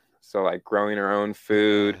 off-grid, So like growing our own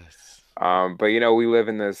food. Yes. But we live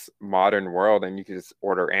in this modern world and you can just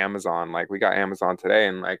order Amazon. Like we got Amazon today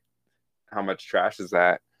and like how much trash is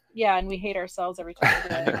that? Yeah, and we hate ourselves every time we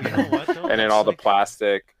do it. You know what though? And then It's all the like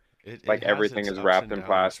plastic, it like has everything its is ups wrapped and in downs,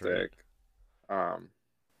 plastic. right? Um,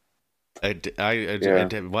 yeah.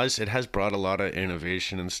 It has brought a lot of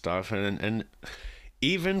innovation and stuff, and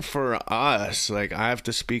even for us, like I have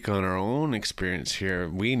to speak on our own experience here.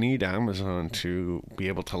 We need Amazon to be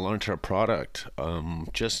able to launch our product,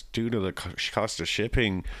 just due to the cost of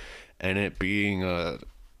shipping, and it being a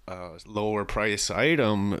lower price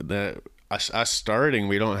item that us starting,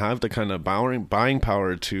 we don't have the kind of buying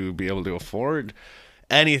power to be able to afford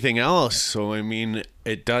anything else. So I mean,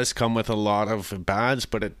 it does come with a lot of bads,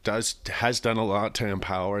 but has done a lot to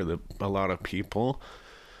empower a lot of people.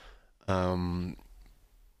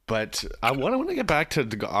 But I want to get back to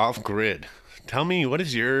the off grid. Tell me, what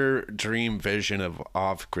does your dream vision of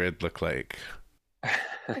off grid look like?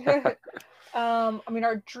 I mean,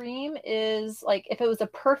 our dream is like if it was a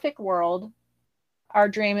perfect world, our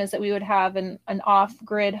dream is that we would have an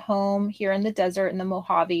off-grid home here in the desert in the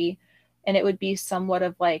Mojave, and it would be somewhat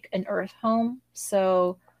of like an earth home.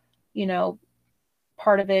 So, you know,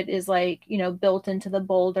 part of it is like, built into the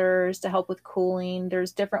boulders to help with cooling.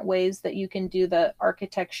 There's different ways that you can do the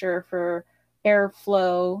architecture for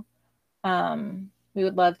airflow. We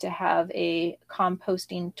would love to have a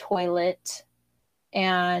composting toilet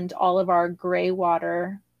and all of our gray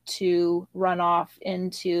water to run off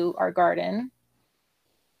into our garden.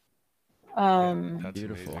 That's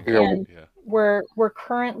Beautiful. amazing. And Yeah. we're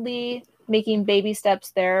currently making baby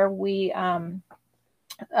steps there. We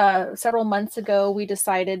several months ago we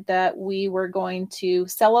decided that we were going to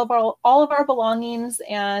sell all of our belongings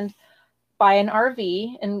and buy an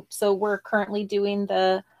RV, and so we're currently doing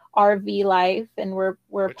the RV life, and we're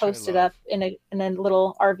Which I posted love. up in a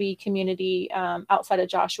little RV community outside of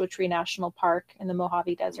Joshua Tree National Park in the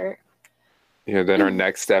Mojave Desert. Then our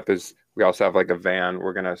next step is we also have like a van.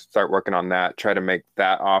 We're gonna start working on that, try to make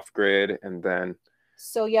that off grid, and then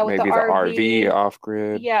So yeah, with maybe the the RV, RV off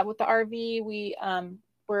grid. yeah, with the RV,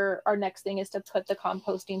 our next thing is to put the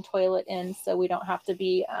composting toilet in, so we don't have to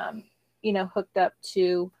be hooked up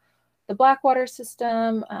to the Blackwater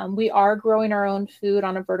system. We are growing our own food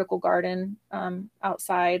on a vertical garden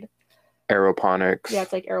outside. Aeroponics. Yeah,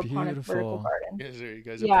 it's like aeroponic vertical Beautiful. garden. You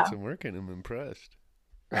guys have Yeah. put some work in. I'm impressed.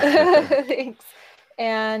 Thanks.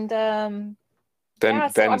 And Then yeah,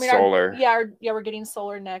 so I mean, solar. we're getting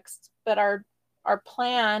solar next. But our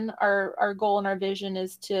plan, our goal, and our vision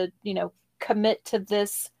is to commit to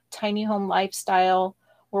this tiny home lifestyle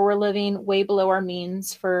where we're living way below our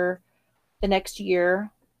means for the next year,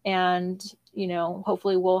 and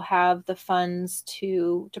hopefully we'll have the funds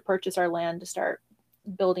to purchase our land to start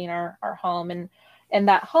building our home, and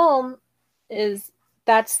that home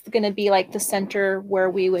that's going to be like the center where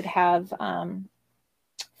we would have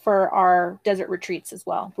for our desert retreats as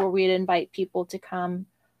well, where we'd invite people to come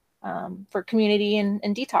for community and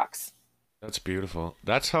detox. That's beautiful.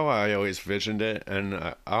 That's how I always visioned it,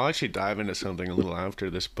 and I'll actually dive into something a little after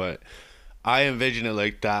this, but I envision it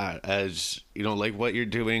like that, as like what you're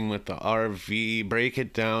doing with the RV. Break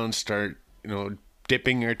it down, start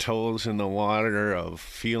dipping your toes in the water, of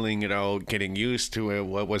feeling it out, getting used to it.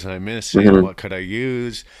 What was I missing? Mhm. What could I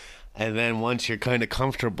use? And then once you're kind of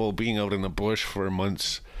comfortable being out in the bush for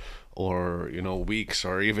months or weeks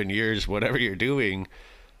or even years, whatever you're doing,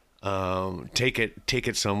 take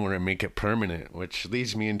it somewhere and make it permanent. Which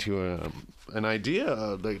leads me into an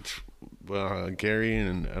idea like Gary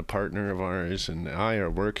and a partner of ours and I are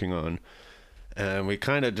working on, and we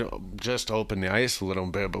kind of just opened the ice a little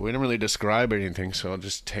bit, but we didn't really describe anything, so I'll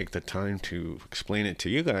just take the time to explain it to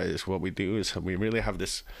you guys. What we do is we really have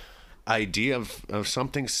this idea of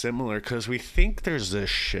something similar, because we think there's this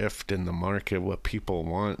shift in the market, what people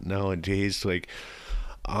want nowadays. Like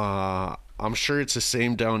I'm sure it's the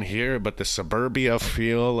same down here, but the suburbia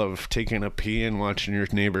feel of taking a pee and watching your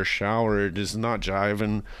neighbor shower is not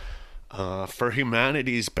jiving for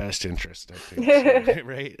humanity's best interest, I think. So,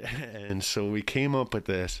 right? And so we came up with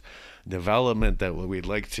this development that what we'd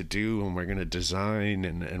like to do, and we're going to design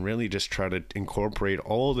and really just try to incorporate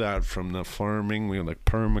all that from the farming. We like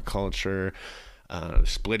permaculture,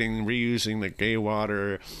 splitting, reusing the gray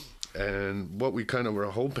water. And what we kind of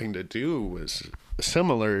were hoping to do was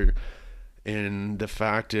similar in the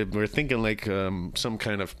fact that we're thinking like some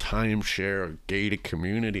kind of timeshare or gated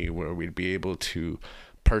community where we'd be able to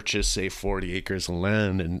purchase, say, 40 acres of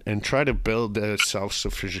land and try to build a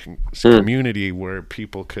self-sufficient community where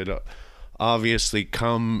people could obviously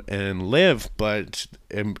come and live, but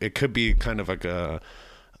it could be kind of like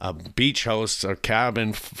a beach house, a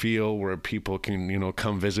cabin feel where people can,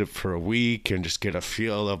 come visit for a week and just get a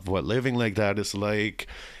feel of what living like that is like.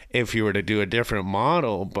 If you were to do a different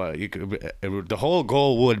model, but the whole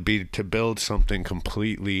goal would be to build something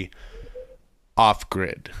completely off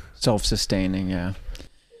grid, self-sustaining. Yeah,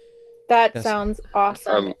 that Yes. sounds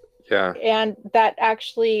awesome. Yeah. And that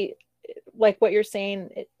actually, like what you're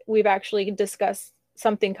saying, we've actually discussed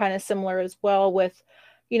something kind of similar as well with,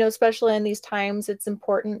 especially in these times, it's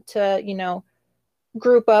important to,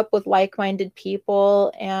 group up with like-minded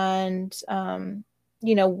people. And,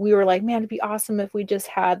 we were like, man, it'd be awesome if we just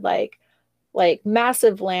had like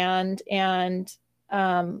massive land and,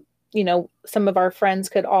 some of our friends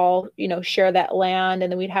could all, share that land,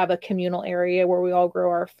 and then we'd have a communal area where we all grow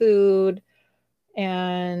our food.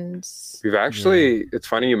 And We've actually, it's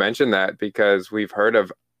funny you mentioned that, because we've heard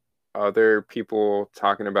of other people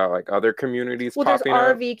talking about like other communities well, there's popping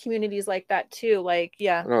up. RV communities like that too. Like,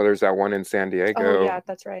 yeah. No, there's that one in San Diego. Oh, yeah,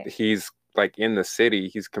 that's right. He's like in the city.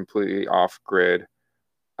 He's completely off grid.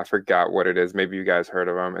 I forgot what it is. Maybe you guys heard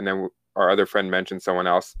of him. And then our other friend mentioned someone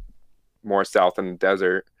else more south in the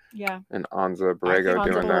desert. Yeah. And Anza Borrego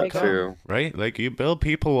Anza doing that Borrego. too. right? Like you build,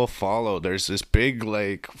 people will follow. There's this big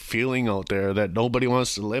like feeling out there that nobody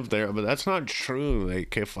wants to live there, but that's not true.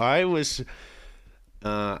 Like if I was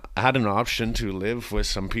had an option to live with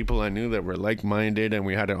some people I knew that were like-minded, and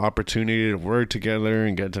we had an opportunity to work together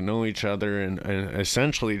and get to know each other, and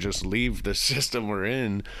essentially just leave the system we're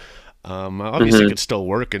in. Obviously, you could still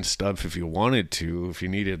work and stuff if you wanted to, if you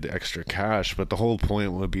needed the extra cash, but the whole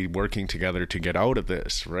point would be working together to get out of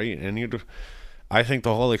this, right? And I think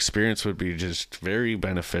the whole experience would be just very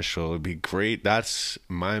beneficial. It'd be great. That's,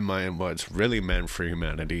 in my mind, what's really meant for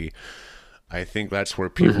humanity. I think that's where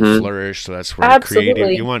people flourish. So that's where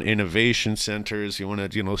Absolutely. you want innovation centers, you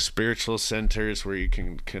want to, spiritual centers where you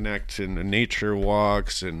can connect in nature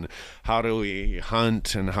walks, and how do we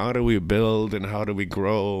hunt, and how do we build, and how do we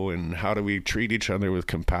grow, and how do we treat each other with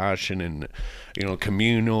compassion, and,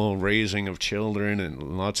 communal raising of children, and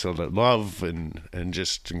lots of love and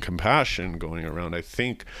just compassion going around. I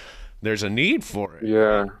think there's a need for it.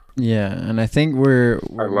 Yeah. Yeah, and I think we're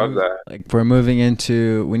I love that. like we're moving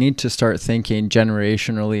into, we need to start thinking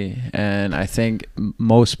generationally, and I think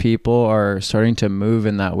most people are starting to move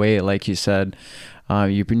in that way. Like you said,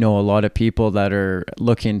 you know, a lot of people that are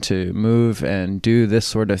looking to move and do this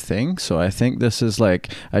sort of thing. So I think this is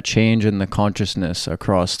like a change in the consciousness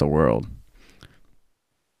across the world.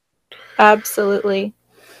 Absolutely.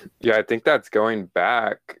 Yeah, I think that's going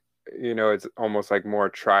back. It's almost like more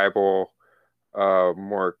tribal,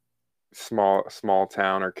 more small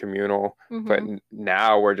town or communal. But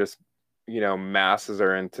now we're just, masses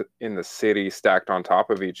are in the city stacked on top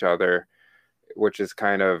of each other, which is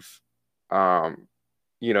kind of,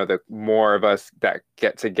 the more of us that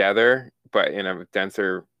get together, but in a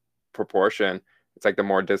denser proportion, it's like the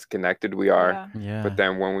more disconnected we are. Yeah. But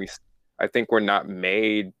then I think we're not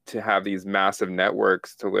made to have these massive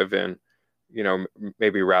networks to live in,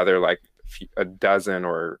 maybe rather like a dozen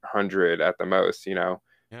or 100 at the most, Yeah.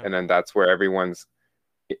 And then that's where everyone's,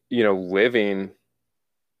 living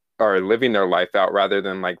their life out, rather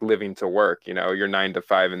than like living to work. You're 9 to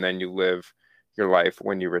 5, and then you live your life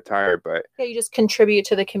when you retire. But Yeah, you just contribute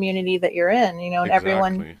to the community that you're in, and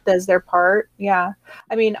everyone Exactly. does their part. Yeah.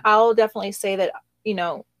 I mean, I'll definitely say that,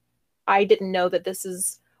 I didn't know that this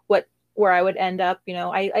is where I would end up.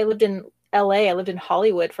 I lived in LA, I lived in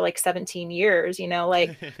Hollywood for like 17 years,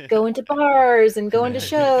 like going to bars and going to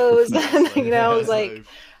shows. I was like,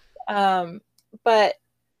 but,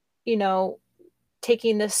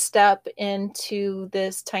 taking this step into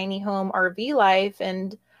this tiny home RV life,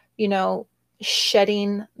 and,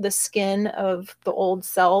 shedding the skin of the old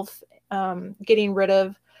self, getting rid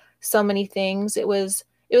of so many things. It was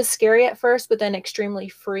scary at first, but then extremely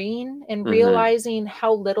freeing, and realizing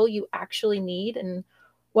how little you actually need. And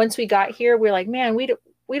once we got here, we're like, man, we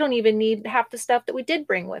don't even need half the stuff that we did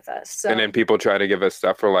bring with us. So. And then people try to give us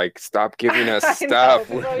stuff. We're like, stop giving us I stuff.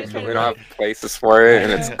 know, We people always try to don't have places for it,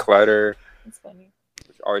 and it's clutter. It's funny.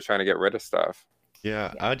 We're always trying to get rid of stuff.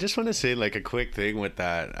 Yeah, I just want to say like a quick thing with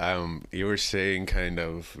that. You were saying kind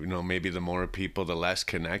of, maybe the more people, the less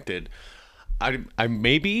connected. I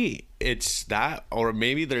maybe it's that, or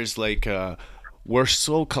maybe there's like we're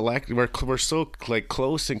so collected, we're so like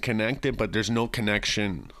close and connected, but there's no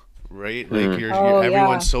connection, right? Like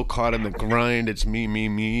everyone's so caught in the grind. It's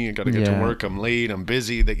me. I gotta get to work. I'm late. I'm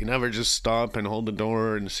busy. That you never just stop and hold the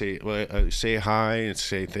door and say hi and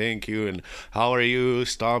say thank you and how are you.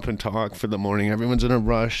 Stop and talk for the morning. Everyone's in a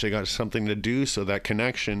rush. They got something to do, so that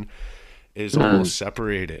connection is almost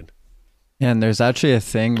separated. And there's actually a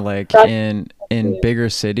thing like That's in bigger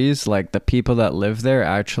cities, like the people that live there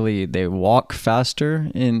actually they walk faster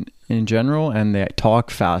in general, and they talk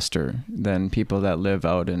faster than people that live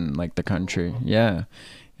out in like the country. Yeah.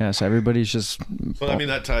 Yeah, so everybody's just Well, I mean,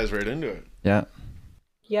 that ties right into it. yeah.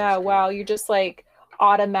 Yeah, wow. You're just like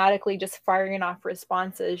automatically just firing off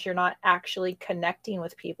responses. You're not actually connecting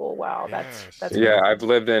with people. Wow, that's Yeah, crazy. I've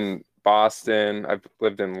lived in Boston, I've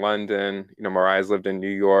lived in London, Mariah's lived in New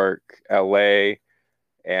York, LA.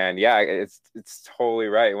 And yeah, it's totally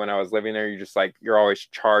right. When I was living there, you're always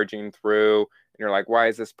charging through, and you're like, why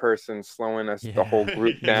is this person slowing us the whole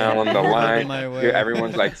group down the line?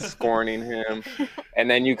 Everyone's like scorning him. And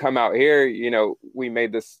then you come out here, we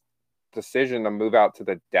made this decision to move out to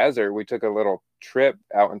the desert. We took a little trip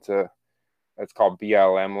out into, it's called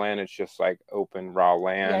BLM land. It's just like open raw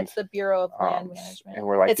land. Yeah, it's the Bureau of Land Management. And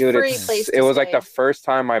we're like, it's dude, free place it to was like stay. the first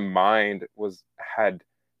time my mind had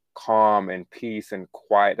calm and peace and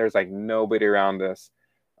quiet. There's like nobody around us.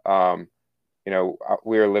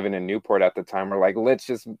 We were living in Newport at the time. We're like, let's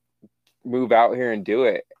just move out here and do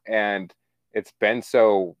it. And it's been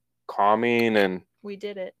so calming and We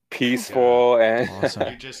did it. peaceful. And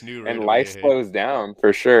Awesome. You just knew right and away, life hey? slows down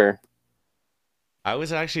for sure. I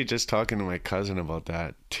was actually just talking to my cousin about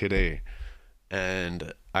that today,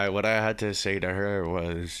 and what I had to say to her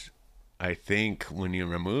was, I think when you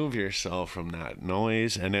remove yourself from that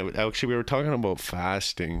noise, and actually we were talking about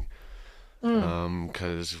fasting,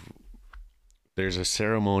 because there's a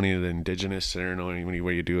ceremony, the indigenous ceremony,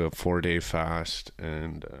 where you do a 4-day fast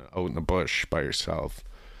and out in the bush by yourself.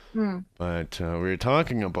 But we were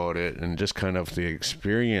talking about it and just kind of the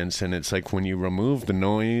experience, and it's like when you remove the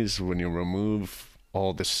noise, when you remove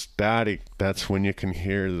all the static, that's when you can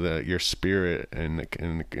hear your spirit in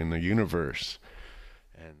the universe.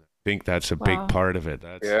 And I think that's a big part of it.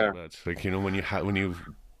 That's like, when you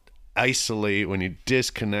isolate, when you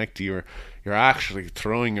disconnect, you're actually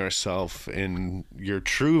throwing yourself in your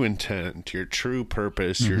true intent, your true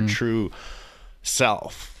purpose, your true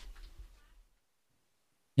self.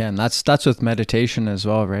 Yeah, and that's with meditation as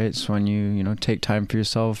well, right? So when you take time for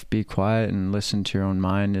yourself, be quiet and listen to your own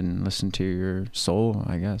mind and listen to your soul,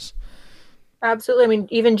 I guess. Absolutely. I mean,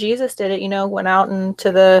 even Jesus did it, went out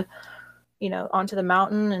into the, onto the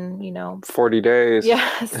mountain and, 40 days.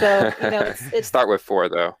 Yeah. So, it's start with 4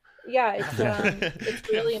 though. Yeah. It's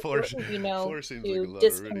really important, to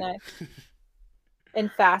disconnect and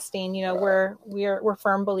fasting, we're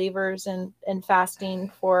firm believers in fasting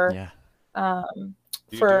for,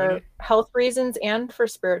 for health reasons and for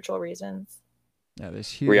spiritual reasons. Yeah, there's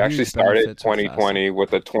huge. We actually started benefits of 2020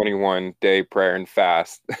 with a 21-day prayer and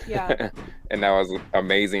fast. Yeah. And that was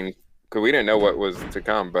amazing because we didn't know what was to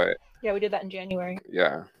come, but yeah, we did that in January.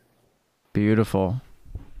 Yeah. Beautiful.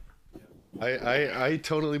 I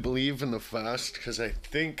totally believe in the fast, because I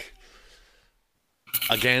think,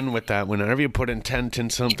 again, with that, whenever you put intent in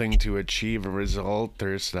something to achieve a result,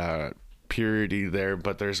 there's that purity there,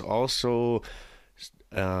 but there's also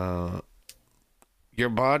your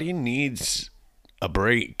body needs a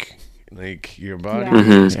break. Like, your body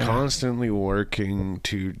is constantly working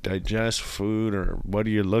to digest food, or what are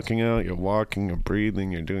you looking at? You're walking, you're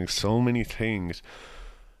breathing, you're doing so many things.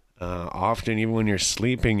 Often, even when you're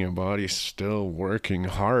sleeping, your body's still working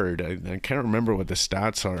hard. I can't remember what the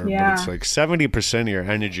stats are, but it's like 70% of your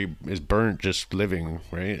energy is burnt just living,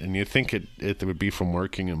 right? And you think it would be from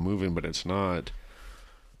working and moving, but it's not.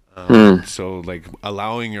 So, like,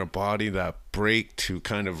 allowing your body that break to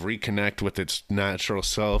kind of reconnect with its natural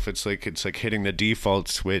self, it's like hitting the default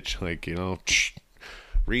switch, like,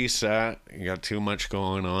 reset. You got too much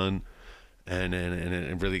going on, and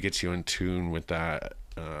it really gets you in tune with that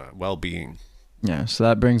well-being. Yeah, so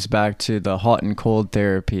that brings back to the hot and cold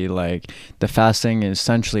therapy. Like, the fasting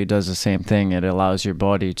essentially does the same thing. It allows your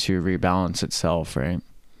body to rebalance itself, right?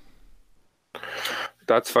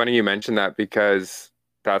 That's funny you mentioned that, because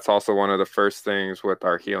that's also one of the first things with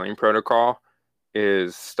our healing protocol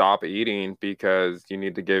is stop eating, because you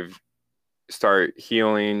need to start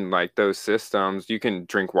healing like those systems. You can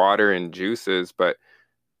drink water and juices, but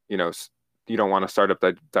you don't want to start up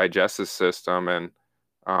the digestive system. And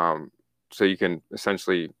so you can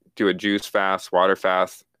essentially do a juice fast, water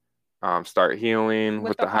fast, start healing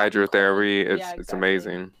with the hydrotherapy. It's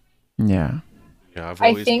amazing. Yeah. Yeah, I've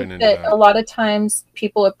always been into that. A lot of times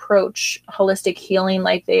people approach holistic healing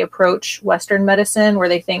like they approach Western medicine, where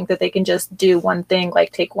they think that they can just do one thing,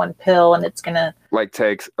 like take one pill, and it's gonna like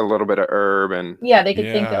take a little bit of herb, and they could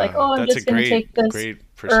think that, like, oh, I'm just gonna take this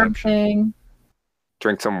herb thing,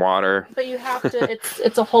 drink some water. But you have to.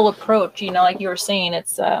 It's a whole approach, like you were saying.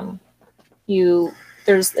 It's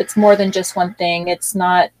it's more than just one thing. It's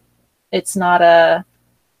not it's not the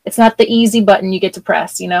easy button you get to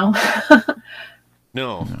press, you know?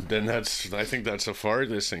 No, then I think that's the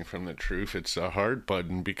farthest thing from the truth. It's a hard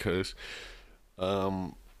button because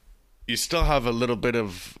you still have a little bit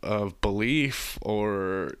of belief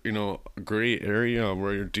or, a gray area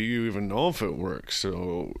where do you even know if it works?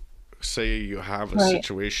 So say you have a Right.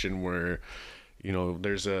 situation where,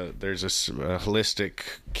 there's a holistic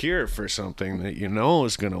cure for something that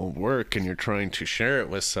is going to work and you're trying to share it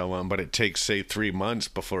with someone, but it takes, say, 3 months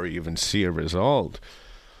before you even see a result.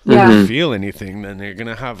 Yeah. Feel anything, then you're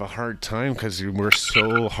gonna have a hard time because we're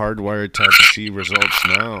so hardwired to see results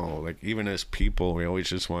now. Like even as people, we always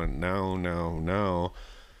just want now, now, now,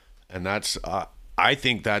 and that's I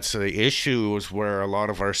think that's the issue is where a lot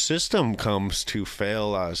of our system comes to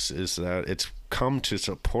fail us is that it's come to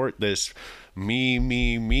support this me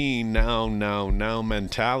now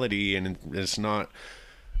mentality, and it's not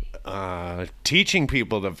teaching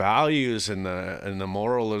people the values and the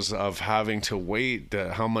morals of having to wait,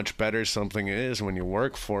 how much better something is when you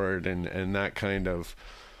work for it, and that kind of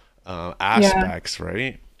aspects,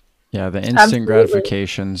 right? Yeah, the instant Absolutely.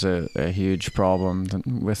 gratification's a huge problem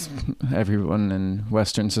with everyone in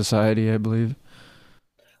Western society, I believe.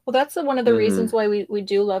 Well, that's one of the reasons why we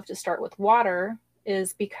do love to start with water,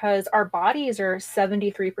 is because our bodies are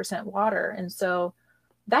 73% water. And so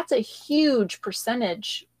that's a huge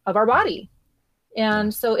percentage of our body.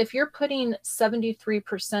 And so if you're putting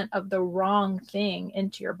 73% of the wrong thing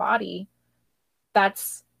into your body,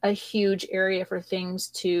 that's a huge area for things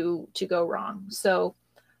to go wrong. So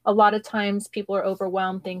a lot of times people are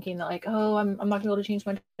overwhelmed thinking that like, oh, I'm not gonna be able to change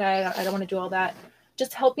my diet. I don't want to do all that.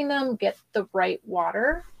 Just helping them get the right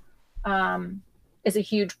water is a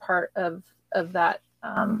huge part of that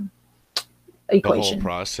The equation. whole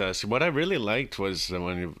process. What I really liked was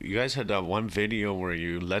when you guys had that one video where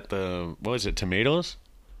you let tomatoes?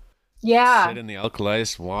 Yeah. Sit in the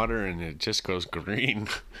alkalized water and it just goes green.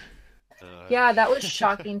 Yeah, that was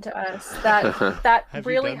shocking to us. That Have you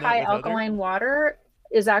really done that high with other- alkaline water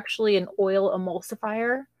is actually an oil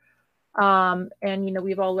emulsifier. And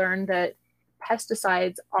we've all learned that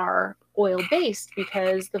pesticides are oil-based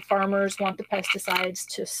because the farmers want the pesticides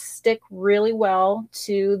to stick really well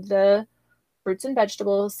to the fruits and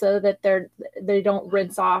vegetables so that they don't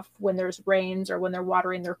rinse off when there's rains or when they're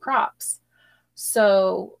watering their crops.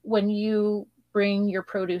 So when you bring your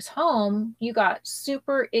produce home, you got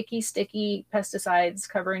super icky, sticky pesticides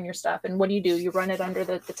covering your stuff. And what do? You run it under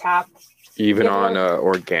the tap. Even Give it on a-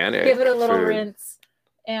 organic Give it a little food. rinse.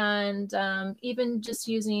 And even just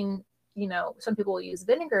using, some people will use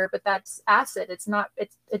vinegar, but that's acid.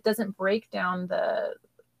 It doesn't break down the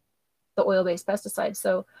oil-based pesticides.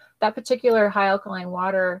 So that particular high alkaline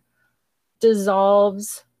water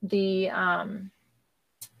dissolves the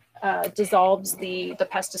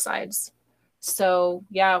pesticides. So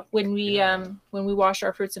yeah, when we wash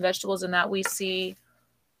our fruits and vegetables and that, we see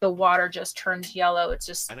the water just turns yellow. It's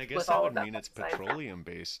just And I guess with that all would of that mean it's pesticide. petroleum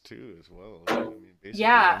based too as well. I mean, basically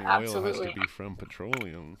Yeah, any oil has absolutely. to be from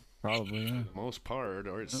petroleum. Probably, yeah. For the most part,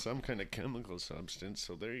 or it's some kind of chemical substance.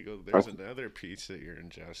 So there you go. There's another piece that you're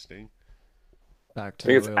ingesting. Back I to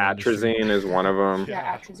think it's the oil industry. atrazine is one of them.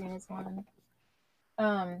 Yeah, atrazine is one.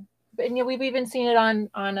 But we've even seen it on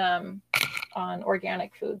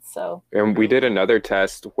organic foods. So And we did another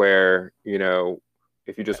test where,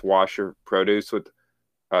 if you just wash your produce with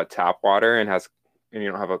tap water and you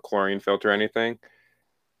don't have a chlorine filter or anything,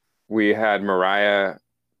 we had Mariah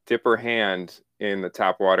dip her hand in the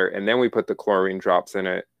tap water and then we put the chlorine drops in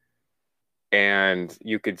it. And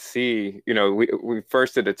you could see, we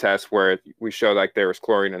first did a test where we showed like there was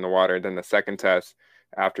chlorine in the water. Then the second test,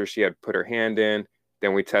 after she had put her hand in,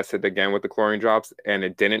 then we tested again with the chlorine drops and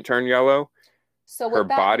it didn't turn yellow. So Her what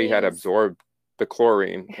that body had means- absorbed the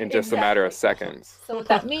chlorine in just a matter of Exactly. seconds. So what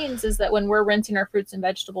that means is that when we're rinsing our fruits and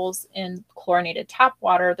vegetables in chlorinated tap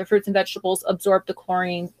water, the fruits and vegetables absorb the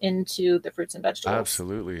chlorine into the fruits and vegetables.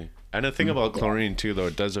 Absolutely. And the thing about chlorine too, though,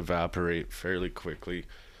 it does evaporate fairly quickly.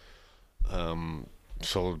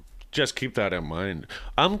 So just keep that in mind.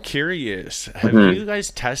 I'm curious. Have you guys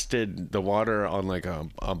tested the water on like a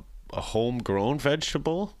homegrown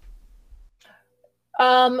vegetable?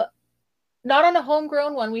 Not on a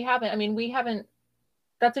homegrown one. We haven't. I mean, we haven't.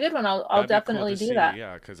 That's a good one. I'll That'd be cool definitely to do see, that.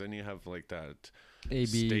 Yeah, because then you have like that A/B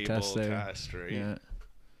stable test there. test, right? Yeah.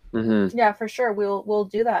 Mm-hmm. Yeah, for sure. We'll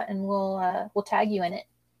do that, and we'll tag you in it.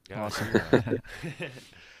 Yeah, Awesome.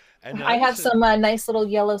 And I have also- some nice little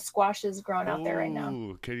yellow squashes growing out there right now.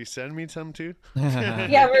 Ooh, could you send me some too?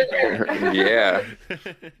 Yeah, for sure. Yeah.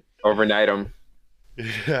 Overnight them.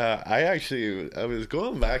 Yeah, I was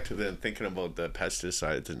going back to them thinking about the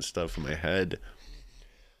pesticides and stuff in my head.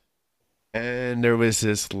 And there was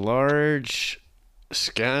this large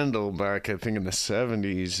scandal back, I think, in the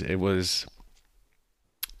 70s. It was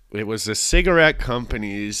the cigarette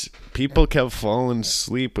companies. People kept falling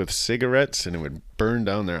asleep with cigarettes and it would burn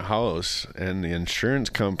down their house. And the insurance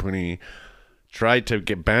company tried to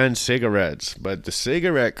get ban cigarettes, but the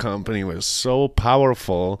cigarette company was so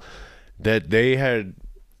powerful that they had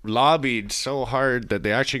lobbied so hard that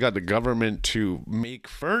they actually got the government to make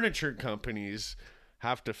furniture companies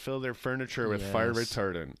have to fill their furniture with fire Yes.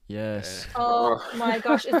 retardant. Yes. Oh my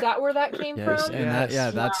gosh, is that where that came Yes, from? and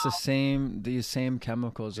Yes. that's these same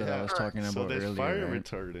chemicals that I was talking So about this earlier. fire right?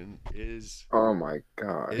 retardant is Oh my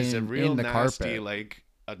god. is a In real the nasty, carpet. like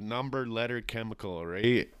a number letter chemical,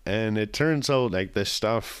 right? And it turns out like this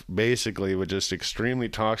stuff basically was just extremely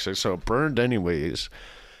toxic, so it burned anyways.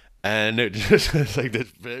 And it just was like this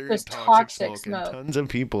very Just toxic toxic smoke, and smoke. tons of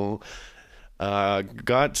people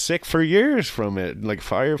got sick for years from it, like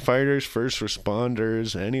firefighters, first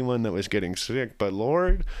responders, anyone that was getting sick. But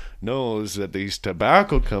Lord knows that these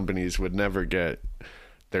tobacco companies would never get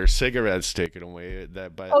their cigarettes taken away.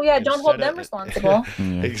 Oh yeah, don't hold instead them responsible.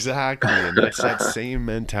 Yeah. Exactly, and that's that same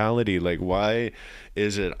mentality. Like, why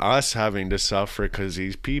is it us having to suffer because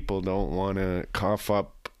these people don't want to cough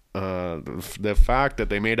up the fact that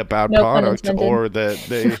they made a bad No pun product, intended. or that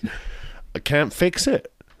they can't fix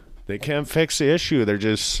it? They can't fix the issue. They're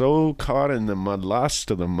just so caught in the lust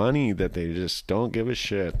of the money that they just don't give a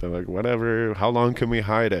shit. They're like, whatever. How long can we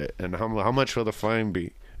hide it, and how much will the fine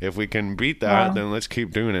be? If we can beat that, Wow. then let's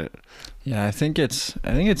keep doing it. Yeah, I think it's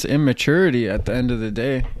immaturity at the end of the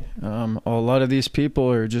day. A lot of these people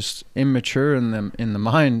are just immature in the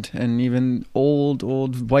mind, and even old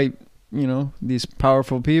white, these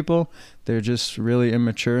powerful people, they're just really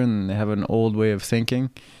immature and they have an old way of thinking,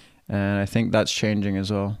 and I think that's changing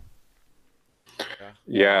as well.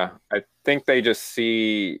 Yeah, I think they just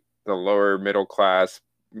see the lower middle class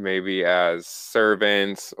maybe as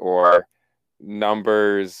servants or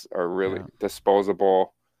numbers are really Yeah.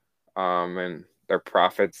 disposable, and their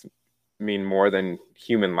profits mean more than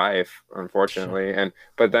human life, unfortunately. And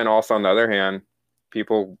but then also on the other hand,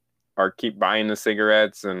 people are keep buying the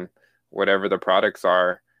cigarettes and whatever the products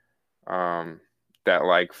are, that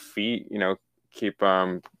like feed, keep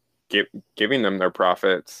giving them their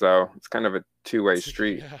profits. So it's kind of a two-way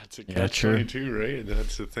street. Yeah, it's a Yeah, true. catch-22, right?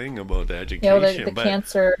 That's the thing about the You know, education. the But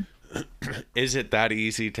cancer. is it that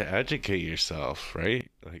easy to educate yourself, right?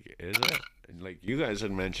 Like, is it? Like you guys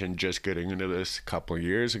had mentioned just getting into this a couple of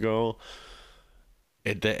years ago.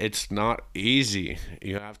 It's not easy.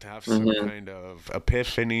 You have to have some Mhm. kind of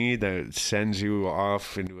epiphany that sends you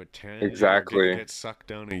off into a tangent. Exactly. You get sucked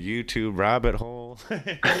down a YouTube rabbit hole.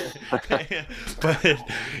 But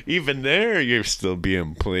even there, you're still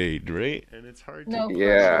being played, right? And it's hard No, to for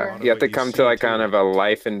Yeah, sure. you have to what come see to like too. kind of a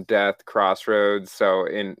life and death crossroads. So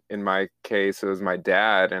in my case, it was my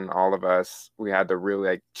dad, and all of us, we had to really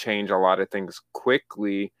like change a lot of things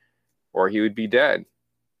quickly, or he would be dead.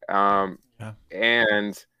 Um, Yeah.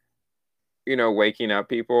 and waking up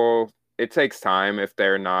people, it takes time if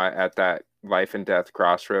they're not at that life and death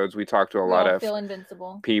crossroads. We talk to a We lot all of feel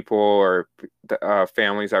invincible. people or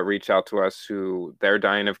families that reach out to us who they're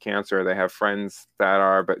dying of cancer. They have friends that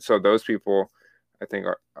are, but so those people, I think,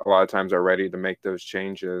 a lot of times are ready to make those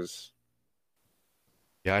changes.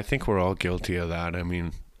 Yeah, I think we're all guilty of that. I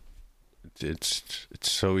mean, it's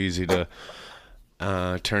so easy to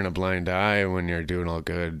turn a blind eye when you're doing all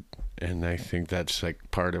good, and I think that's like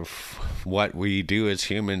part of what we do as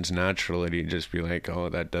humans naturally. Just be like, oh,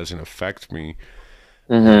 that doesn't affect me.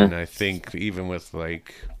 And I think even with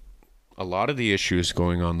like a lot of the issues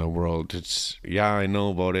going on in the world, it's yeah, I know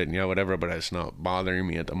about it and yeah, whatever, but it's not bothering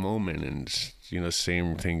me at the moment. And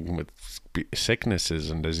same thing with sicknesses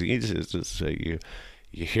and diseases. It's that you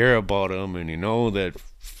hear about them and you know that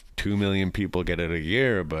 2 million people get it a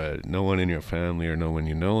year, but no one in your family or no one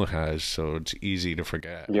you know has, so it's easy to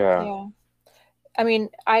forget. Yeah. Yeah. I mean,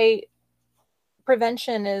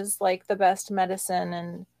 prevention is like the best medicine.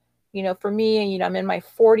 And, for me, I'm in my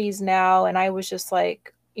 40s now, and I was just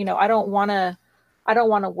like, I don't want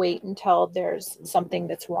to wait until there's something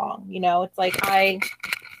that's wrong. It's like, I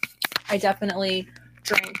definitely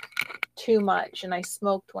drank too much and I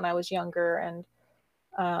smoked when I was younger. And,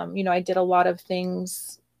 I did a lot of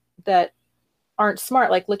things that aren't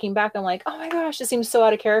smart. Like looking back, I'm like, oh my gosh, this seems so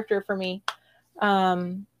out of character for me.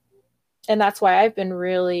 And that's why I've been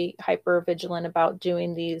really hyper vigilant about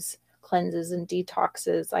doing these cleanses and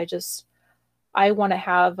detoxes. I want to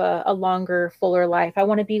have a longer, fuller life. I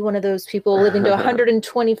want to be one of those people living to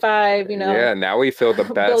 125, Yeah, now we feel the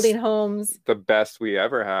best, building homes. the best we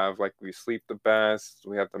ever have. Like we sleep the best,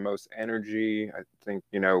 we have the most energy. I think,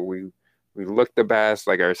 we we look the best.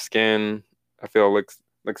 Like our skin, I feel looks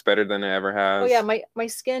better than it ever has. Oh yeah, my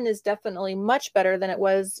skin is definitely much better than it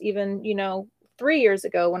was even, 3 years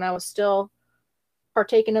ago when I was still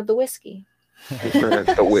partaking of the whiskey.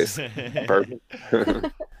 The whisk.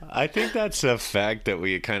 Perfect. I think that's a fact that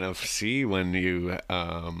we kind of see when you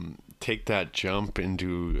take that jump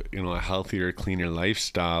into a healthier, cleaner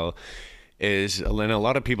lifestyle. Is then a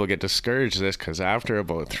lot of people get discouraged this because after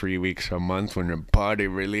about 3 weeks, a month, when your body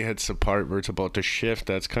really hits the part where it's about to shift,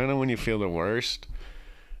 that's kind of when you feel the worst.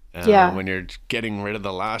 Yeah. When you're getting rid of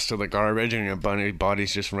the last of the garbage and your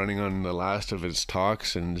body's just running on the last of its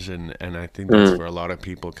toxins, and I think that's where a lot of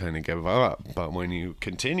people kind of give up. But when you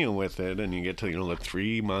continue with it and you get to the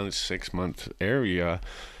 3 months, 6 month area,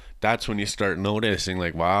 that's when you start noticing,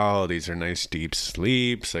 like, wow, these are nice deep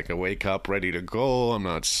sleeps. Like, I wake up ready to go. I'm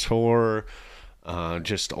not sore.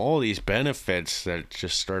 Just all these benefits that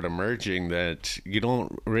just start emerging that you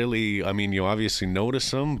don't really, I mean, you obviously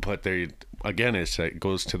notice them, but again, it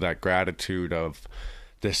goes to that gratitude of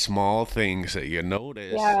the small things that you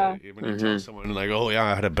notice. Yeah. When you tell someone, like, oh, yeah,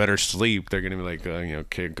 I had a better sleep, they're going to be like,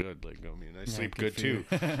 okay, good. Like, I mean, I sleep good too.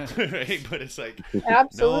 Right? But it's like,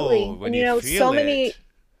 Absolutely. no, when And you feel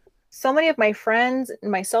so many of my friends,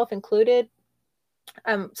 myself included,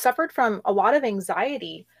 suffered from a lot of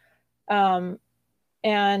anxiety. And,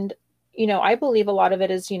 I believe a lot of it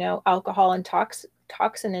is, alcohol and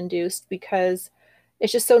toxin induced, because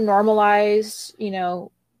it's just so normalized, to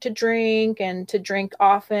drink and to drink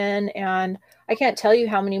often. And I can't tell you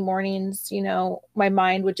how many mornings, my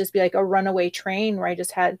mind would just be like a runaway train where I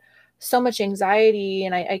just had so much anxiety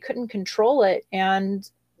and I couldn't control it. And,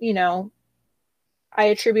 I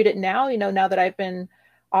attribute it now, now that I've been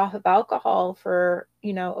off of alcohol for,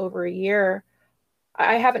 over a year,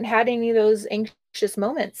 I haven't had any of those anxious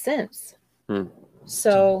moments since.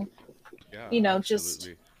 So, yeah, just.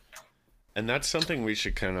 absolutely. And that's something we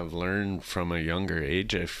should kind of learn from a younger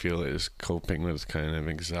age, I feel, is coping with kind of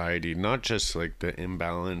anxiety, not just like the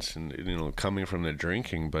imbalance and, coming from the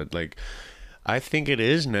drinking, but like, I think it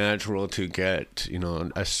is natural to get,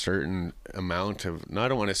 a certain amount of, I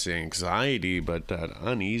don't want to say anxiety, but that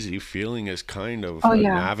uneasy feeling is kind of a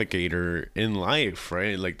navigator in life,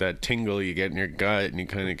 right? Like that tingle you get in your gut and you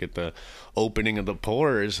kind of get the opening of the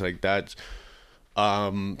pores, like that's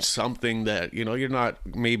something that, you're not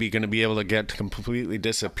maybe going to be able to get to completely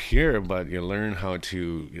disappear, but you learn how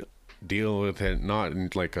to deal with it, not in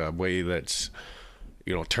like a way that's,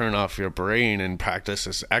 turn off your brain and practice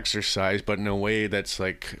this exercise, but in a way that's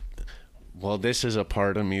like, well, this is a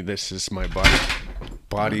part of me. This is my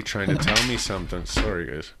body trying to tell me something. Sorry,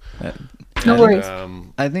 guys. No worries.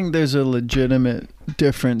 I think there's a legitimate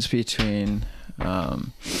difference between,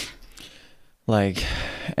 like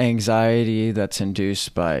anxiety that's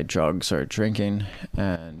induced by drugs or drinking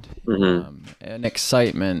and an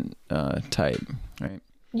excitement type, right?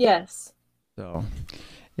 Yes. So,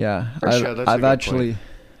 yeah, I've actually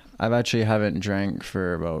haven't drank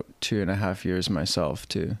for about 2.5 years myself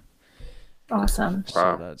too. Awesome.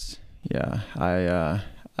 So that's, I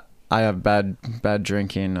have bad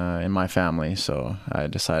drinking in my family, so I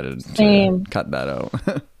decided to cut that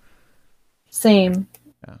out. Same.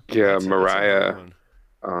 Yeah, Mariah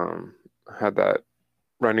had that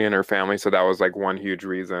running in her family, so that was like one huge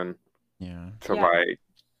reason. To like.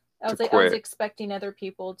 I was expecting other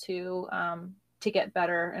people to get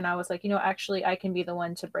better, and I was like, actually, I can be the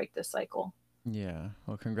one to break this cycle. Yeah.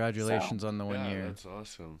 Well, congratulations on the 1 year. That's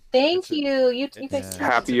awesome. Thank you. You guys.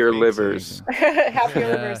 Happier livers. Happier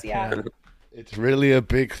livers. Yeah. It's really a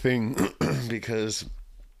big thing because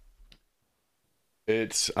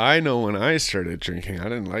I know when I started drinking, I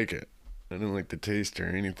didn't like it. I didn't like the taste or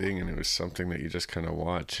anything, and it was something that you just kind of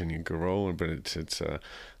watch and you grow. But it's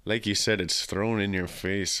like you said, it's thrown in your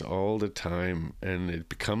face all the time, and it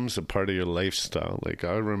becomes a part of your lifestyle. Like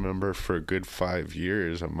I remember for a good 5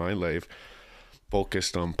 years of my life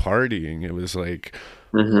focused on partying. It was like,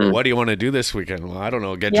 what do you want to do this weekend? Well, I don't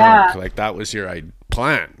know, get drunk. Like that was your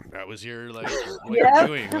plan. That was your like what you're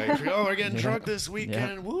doing. Like, we're getting drunk this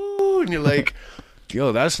weekend. Woo! And you're like,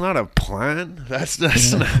 yo, that's not a plan. That's not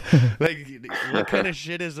like, what kind of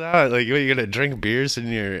shit is that? Like, you're gonna drink beers in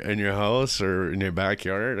your house or in your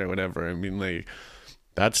backyard or whatever. I mean, like,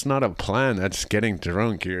 that's not a plan. That's getting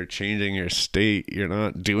drunk. You're changing your state. You're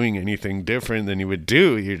not doing anything different than you would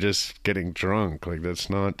do. You're just getting drunk. Like, that's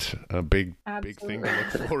not a big thing to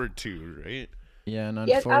look forward to, right? Yeah, and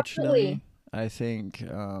unfortunately, I think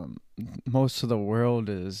most of the world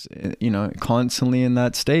is, constantly in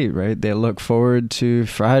that state, right? They look forward to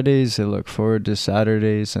Fridays, they look forward to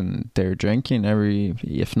Saturdays, and they're drinking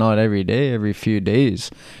if not every day, every few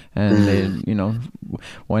days. And they,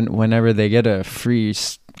 whenever they get a free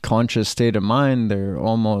conscious state of mind,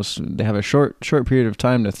 they have a short period of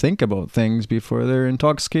time to think about things before they're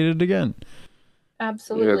intoxicated again.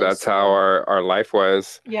 Absolutely. That's how our life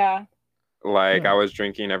was. Yeah. Like I was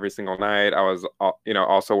drinking every single night. I was,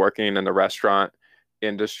 also working in the restaurant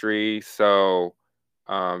industry. So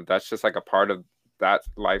that's just like a part of that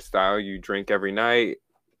lifestyle. You drink every night.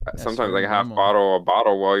 That's sometimes like a half bottle, a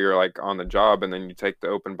bottle while you're like on the job, and then you take the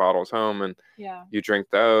open bottles home and you drink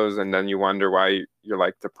those, and then you wonder why you're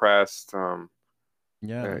like depressed.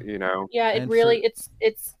 Yeah, it really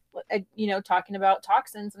it's talking about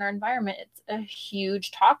toxins in our environment, it's a huge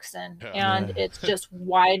toxin, and it's just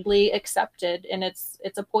widely accepted, and it's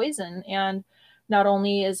a poison. And not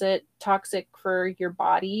only is it toxic for your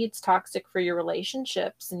body, it's toxic for your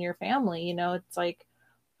relationships and your family. It's like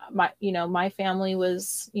my family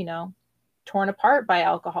was torn apart by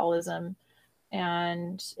alcoholism,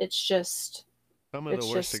 and it's just some of the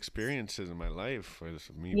worst experiences in my life was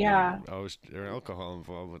me. Yeah, there's alcohol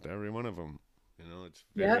involved with every one of them. It's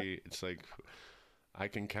very, it's like I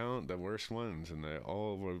can count the worst ones, and they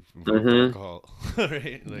all were alcohol,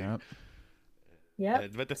 right? Like,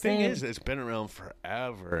 but the thing is, it's been around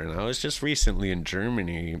forever. And I was just recently in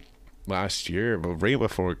Germany last year, but right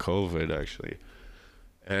before COVID, actually.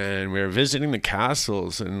 And we were visiting the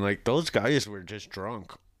castles, and like those guys were just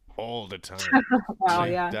drunk all the time. Wow,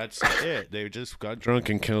 like, that's it. They just got drunk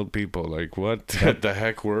and killed people. Like, what the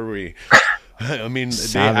heck were we? I mean,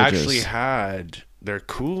 Savages. They actually had their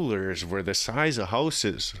coolers were the size of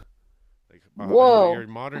houses. Like, whoa! Your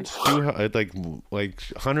modern like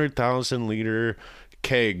 100,000 liter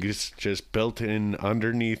kegs just built in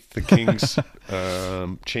underneath the king's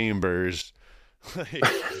chambers.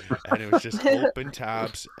 And it was just open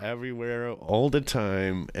taps everywhere all the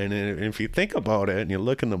time. And if you think about it and you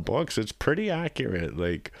look in the books, it's pretty accurate.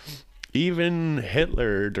 Like, even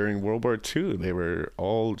Hitler during World War II, they were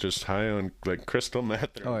all just high on like crystal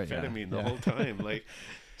meth or amphetamine the whole time. Like,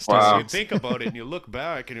 so you think about it and you look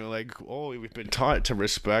back and you're like, oh, we've been taught to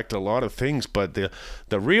respect a lot of things, but the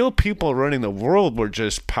real people running the world were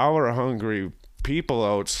just power hungry people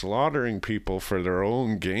out slaughtering people for their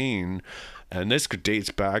own gain. And this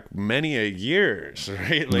dates back many years,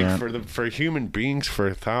 right? Like for human beings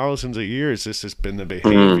for thousands of years, this has been the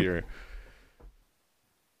behavior.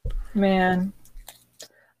 Man,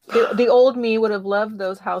 the old me would have loved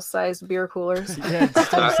those house-sized beer coolers. Yeah, it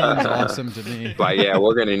still sounds awesome to me. But yeah,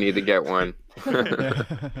 we're gonna need to get one.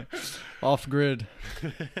 Off grid.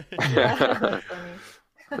 Yeah.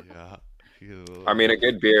 I mean, a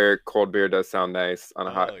good beer, cold beer does sound nice on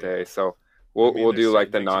a hot day. So we'll do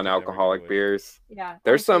like the non-alcoholic beers. Yeah,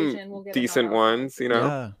 there's some decent ones,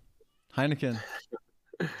 Yeah, Heineken.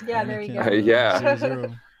 Yeah, there you go. Yeah.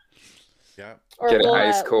 0-0. Yeah. Or get it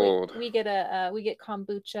ice cold. We get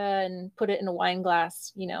kombucha and put it in a wine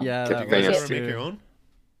glass. Yeah. Do you guys ever make your own?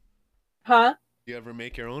 Huh? Do you ever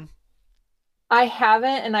make your own? I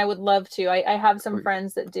haven't, and I would love to. I have some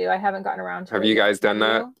friends that do. I haven't gotten around to it. Have you guys done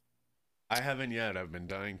that? I haven't yet. I've been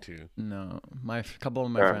dying to. No, a couple of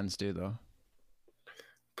my friends do though.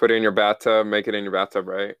 Put it in your bathtub. Make it in your bathtub,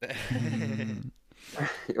 right?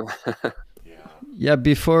 Yeah.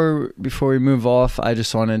 Before we move off, I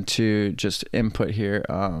just wanted to just input here.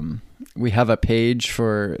 We have a page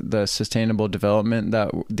for the sustainable development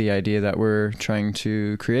the idea that we're trying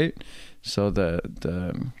to create. So the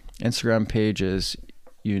Instagram page is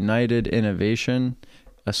United Innovation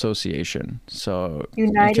Association. So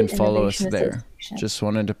you can follow us there. Just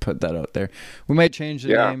wanted to put that out there. We might change the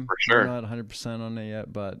name. For sure. We're not 100% on it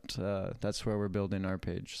yet, but that's where we're building our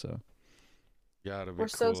page. So yeah, we're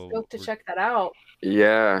so stoked to check that out.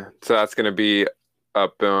 Yeah, so that's gonna be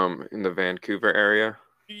up in the Vancouver area.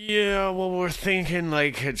 Yeah, well, we're thinking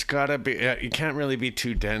like it's gotta be. You can't really be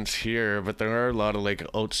too dense here, but there are a lot of like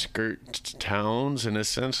outskirt towns, and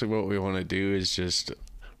essentially what we want to do is just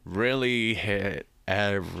really hit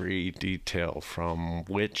every detail from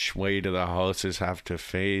which way do the houses have to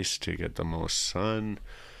face to get the most sun.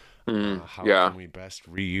 How can we best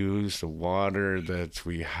reuse the water that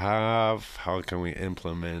we have? How can we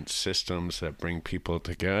implement systems that bring people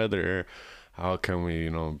together? How can we,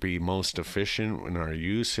 be most efficient in our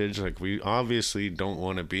usage? Like, we obviously don't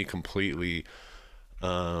want to be completely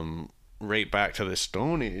right back to the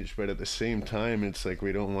Stone Age, but at the same time, it's like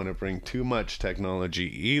we don't want to bring too much technology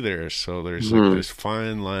either. So there's like this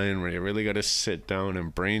fine line where you really got to sit down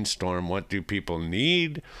and brainstorm, what do people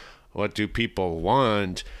need? what do people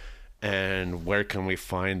want, and where can we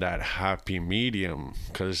find that happy medium?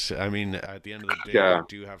 Because I mean, at the end of the day, we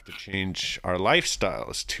do have to change our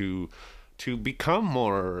lifestyles to become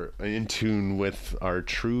more in tune with our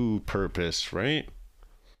true purpose, right?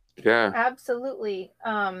 Yeah. Absolutely.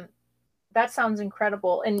 That sounds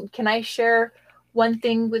incredible. And can I share one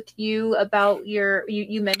thing with you about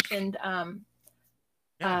you mentioned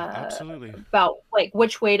absolutely, about like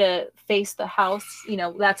which way to face the house. You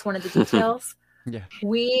know, that's one of the details. Yeah.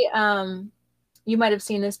 We you might have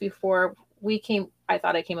seen this before. I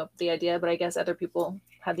thought I came up with the idea, but I guess other people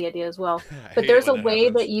had the idea as well. But there's a way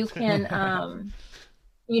that you can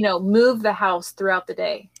move the house throughout the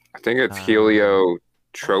day. I think it's heliotropic.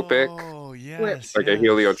 Oh, yes. Like a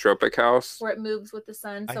heliotropic house. Where it moves with the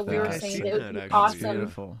sun. So we think were I've saying seen that it would that, be actually. awesome.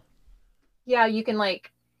 Beautiful. Yeah, you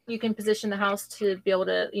can position the house to be able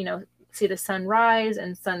to, see the sunrise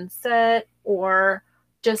and sunset, or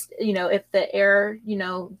just, if the air,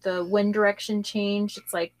 the wind direction changed,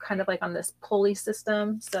 it's like kind of like on this pulley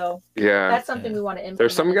system. So yeah, that's something we want to implement.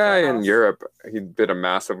 There's some into our guy in house. Europe, he did a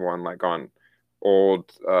massive one like on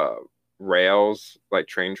old rails, like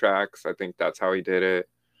train tracks. I think that's how he did it.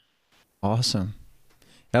 Awesome.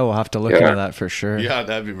 Yeah, we'll have to look into that for sure. Yeah,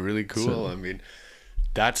 that'd be really cool. So, I mean,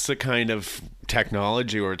 that's the kind of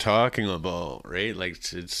technology we're talking about, right?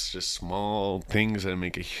 Like it's just small things that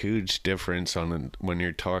make a huge difference when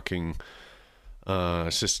you're talking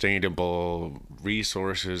sustainable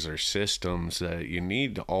resources or systems, that you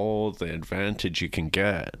need all the advantage you can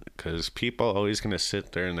get, because people are always going to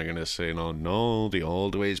sit there and they're going to say, no, the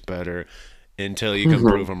old way's better, until you can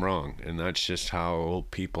prove them wrong. And that's just how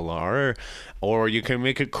people are. Or you can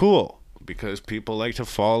make it cool, because people like to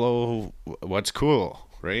follow what's cool,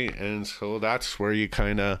 right? And so that's where you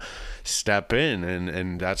kind of step in,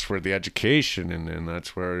 and that's where the education and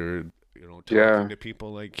that's where talking to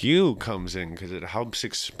people like you comes in, because it helps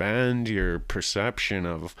expand your perception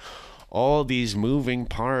of all these moving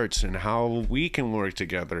parts and how we can work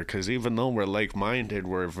together. Because even though we're like-minded,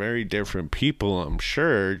 we're very different people, I'm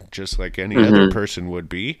sure, just like any other person would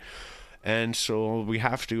be. And so we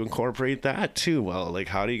have to incorporate that too. Well, like,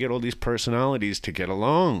 how do you get all these personalities to get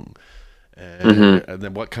along? And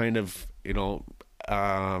then what kind of,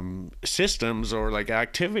 systems or like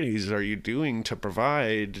activities are you doing to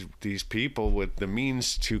provide these people with the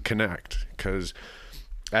means to connect? Because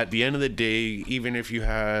at the end of the day, even if you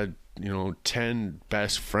had 10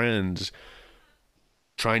 best friends,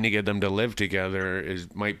 trying to get them to live together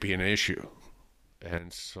might be an issue.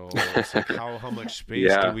 And so it's like, how much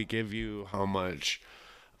space do we give you? How much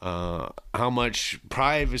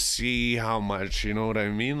privacy? How much, you know what I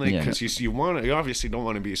mean? Like, because you obviously don't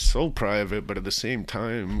want to be so private, but at the same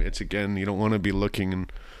time, it's, again, you don't want to be looking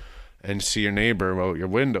and see your neighbor out your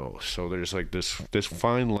window. So there's like this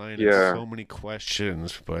fine line and so many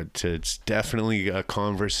questions, but it's definitely a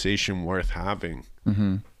conversation worth having.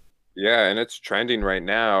 Yeah, and it's trending right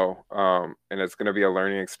now, and it's going to be a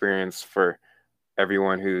learning experience for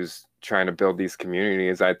everyone who's trying to build these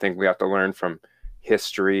communities. I think we have to learn from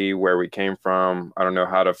history, where we came from. I don't know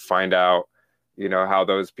how to find out, how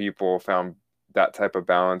those people found that type of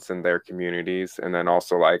balance in their communities, and then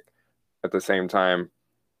also, like, at the same time,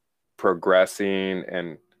 progressing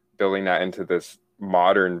and building that into this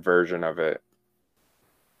modern version of it.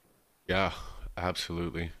 Yeah,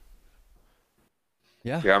 absolutely.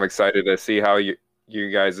 Yeah, I'm excited to see how you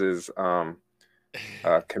guys's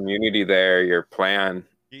community there, your plan,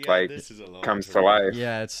 comes to life.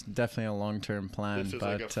 Yeah, it's definitely a long-term plan. This is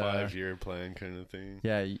like a 5-year plan kind of thing.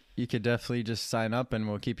 Yeah, you could definitely just sign up and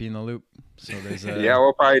we'll keep you in the loop. So there's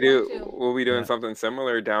we'll be doing something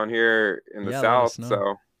similar down here in the South.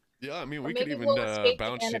 So yeah, I mean, we could even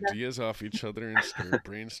bounce ideas off each other and start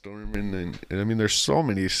brainstorming. And I mean, there's so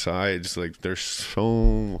many sides. Like, there's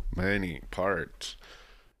so many parts.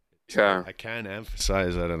 Yeah, I can't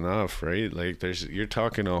emphasize that enough, right? Like, you're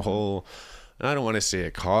talking a whole, I don't want to say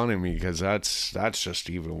economy, because that's just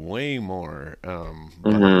even way more.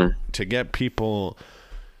 But to get people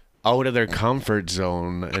out of their comfort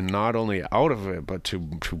zone, and not only out of it, but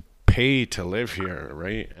to pay to live here,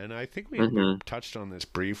 right? And I think we touched on this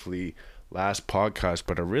briefly last podcast,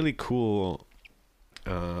 but a really cool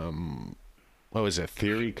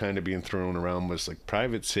theory kind of being thrown around was like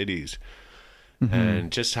private cities.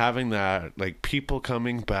 And just having that, like, people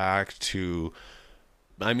coming back to,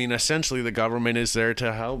 I mean, essentially the government is there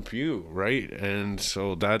to help you, right? And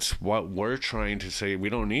so that's what we're trying to say. We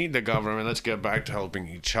don't need the government. Let's get back to helping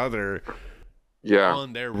each other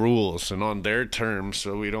on their rules and on their terms,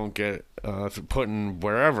 so we don't get put in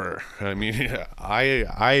wherever. I mean,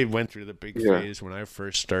 I went through the big phase when I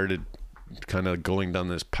first started kind of going down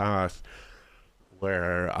this path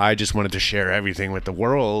where I just wanted to share everything with the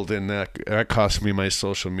world, and that cost me my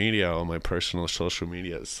social media, all my personal social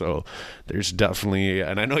media. So there's definitely,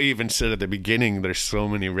 and I know you even said at the beginning, there's so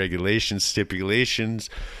many regulations,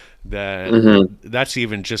 stipulations, that that's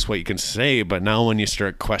even just what you can say. But now when you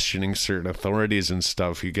start questioning certain authorities and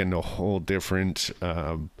stuff, you get into a whole different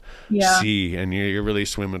sea, and you really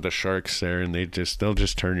swim with the sharks there, and they'll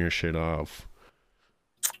just turn your shit off.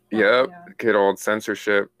 Yep, good old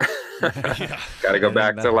censorship. Got to go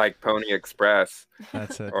back to like Pony Express.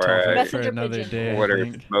 That's a Or topic for another day. What I are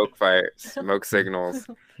think. smoke signals?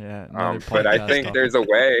 Yeah, But I think there's a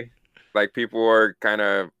way. Like people are kind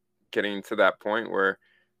of getting to that point where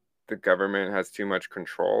the government has too much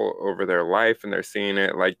control over their life, and they're seeing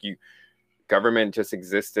it like government just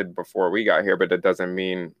existed before we got here, but it doesn't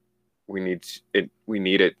mean we need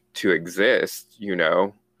it to exist.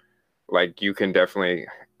 Like you can definitely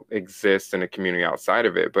exist in a community outside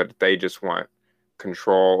of it, but they just want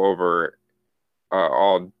control over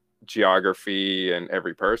all geography and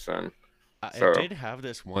every person. I did have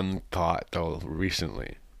this one thought though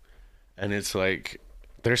recently, and it's like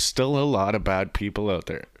there's still a lot of bad people out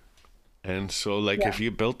there. And so like if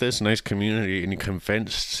you built this nice community and you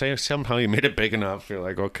say somehow you made it big enough, you're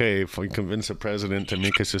like, okay, if we convince the president to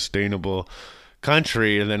make a sustainable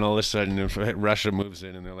country, and then all of a sudden if Russia moves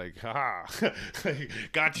in and they're like,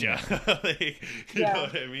 gotcha. Like, you know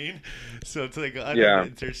what I mean? So it's like,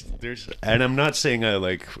 there's, and I'm not saying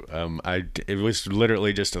it was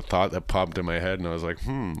literally just a thought that popped in my head, and I was like,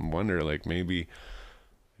 wonder, like maybe,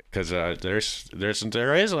 because there is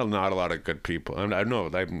not a lot of good people. I know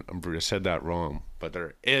I said that wrong, but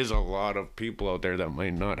there is a lot of people out there that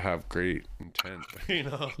might not have great intent.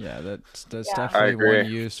 Yeah, that's definitely one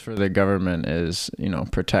use for the government is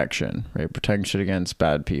protection, right? Protection against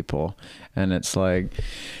bad people, and it's like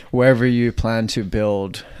wherever you plan to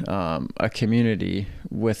build a community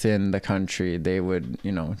within the country, they would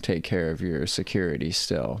take care of your security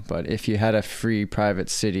still. But if you had a free private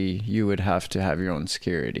city, you would have to have your own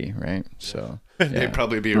security, right? So they'd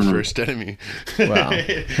probably be your first enemy. Wow.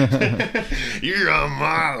 You're on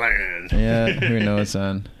my land. Yeah, who knows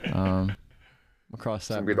then? Across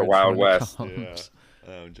that be the Wild West. Yeah,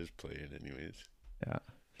 I'm just playing anyways.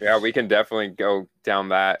 Yeah, we can definitely go down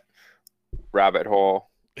that rabbit hole.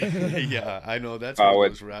 Yeah, I know that's with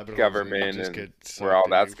those rabbit government holes and where all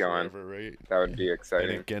that's going. Forever, right? That would be exciting.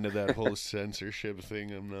 And again, to that whole censorship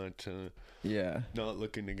thing, I'm not not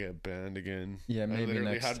looking to get banned again. Yeah, maybe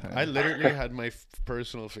next time. I literally had my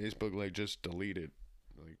personal Facebook like just deleted,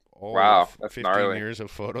 like all that's 15 gnarly. years of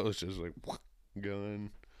photos just like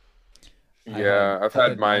gone. Yeah, I've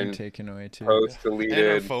had mine taken away too. Post And our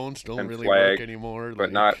deleted, phones don't and really flagged, work anymore,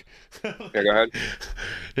 but not. Yeah, go ahead.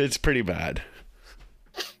 It's pretty bad.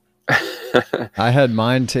 I had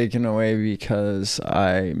mine taken away because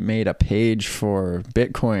I made a page for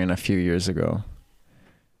Bitcoin a few years ago.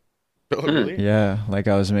 Oh, really? Yeah, like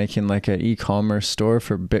I was making like an e-commerce store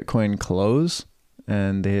for Bitcoin clothes,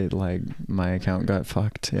 and my account got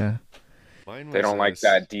fucked. Yeah. They don't like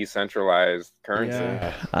that decentralized currency.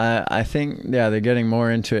 Yeah. I think they're getting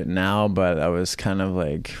more into it now, but that was kind of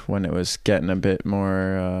like when it was getting a bit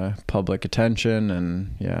more public attention,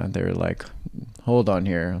 and they were like, hold on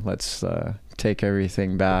here, let's take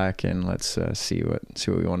everything back and let's see what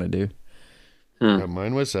we want to do. Yeah,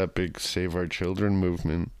 mine was that big Save Our Children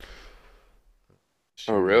movement.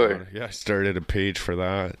 Oh, really? Yeah, I started a page for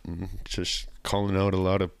that and just calling out a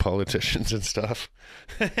lot of politicians and stuff.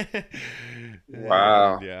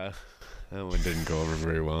 Wow. Yeah, that one didn't go over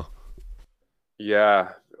very well.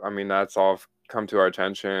 Yeah, I mean, that's all come to our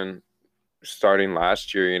attention starting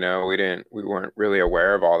last year. We weren't really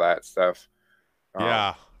aware of all that stuff.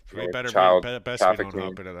 Yeah, we like best we don't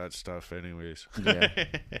hop into that stuff anyways. Yeah.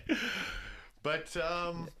 But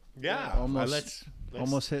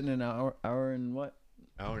almost hitting an hour and what?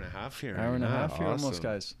 Hour and a half here. Hour and a half here, Awesome. almost,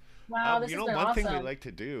 guys. Wow, this has been one thing we awesome. like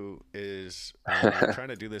to do is we're trying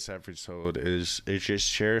to do this episode is just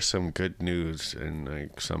share some good news and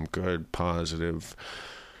like some good positive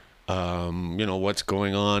what's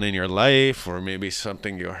going on in your life, or maybe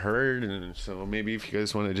something you heard. And so maybe if you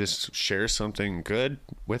guys want to just share something good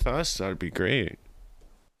with us, that'd be great.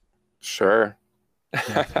 Sure.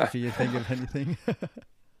 If you think of anything.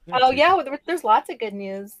 Oh yeah, there's lots of good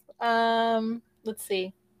news. Let's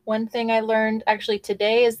see. One thing I learned actually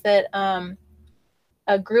today is that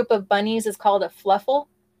a group of bunnies is called a fluffle.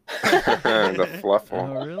 The fluffle.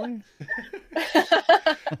 Oh, really?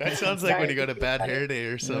 That sounds like when you got a bad hair day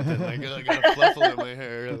or something. Like, oh, I got a fluffle in my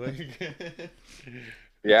hair. Like,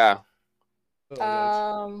 Yeah.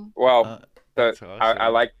 Um, Well, That's I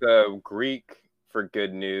awesome. like the Greek for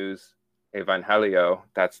good news, evangelio.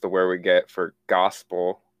 That's the word we get for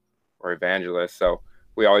gospel or evangelist. So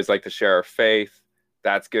we always like to share our faith.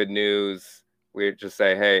 That's good news. We just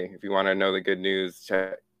say, hey, if you want to know the good news,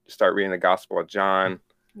 start reading the Gospel of John.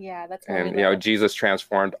 Yeah, that's And Jesus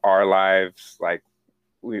transformed our lives. Like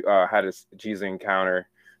we had a Jesus encounter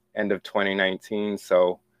end of 2019.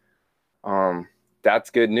 So that's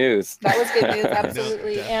good news. That was good news,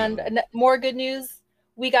 absolutely. No, and more good news.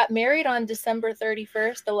 We got married on December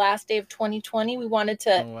 31st, the last day of 2020. We wanted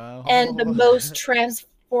to end the most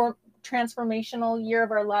transformational year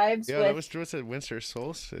of our lives. Yeah, that was at winter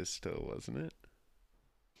solstice still, wasn't it?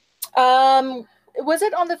 Was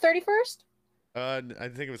it on the 31st? I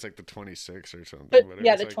think it was like the 26th or something. But it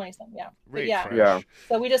yeah, was the like 27th. Yeah. right Yeah. fresh. Yeah.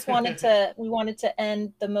 So we just wanted to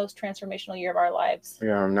end the most transformational year of our lives.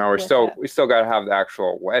 Yeah. No, we still got to have the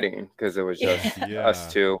actual wedding because it was just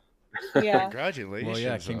us two. Yeah. Congratulations. Well,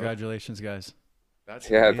 yeah, congratulations, guys. That's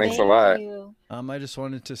yeah, thanks a lot. You. I just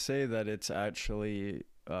wanted to say that it's actually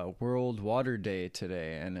World Water Day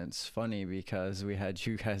today, and it's funny because we had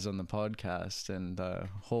you guys on the podcast and the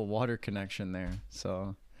whole water connection there.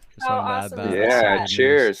 So just wanted to add that. Yeah,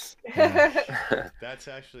 cheers. Yeah. That's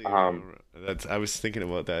actually I was thinking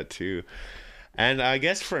about that too. And I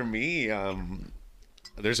guess for me,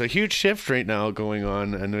 there's a huge shift right now going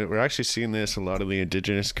on, and we're actually seeing this. A lot of the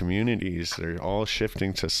indigenous communities, they're all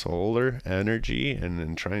shifting to solar energy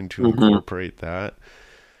and trying to incorporate that.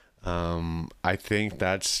 I think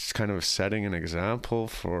that's kind of setting an example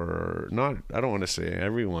for I don't want to say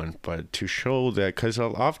everyone, but to show that, because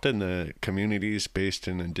often the communities based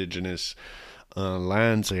in indigenous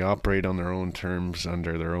lands, they operate on their own terms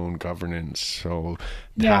under their own governance. So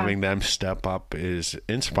having them step up is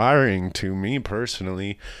inspiring to me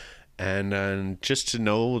personally. And just to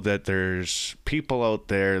know that there's people out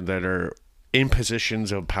there that are in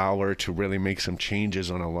positions of power to really make some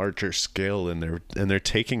changes on a larger scale, and they're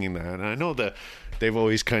taking that. And I know that they've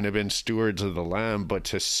always kind of been stewards of the land, but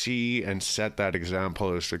to see and set that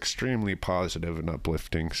example is extremely positive and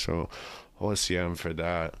uplifting. So OSCM for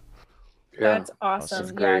that. Yeah, that's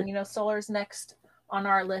awesome. Yeah, and solar's next on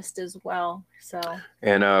our list as well. So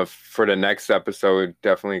and for the next episode, we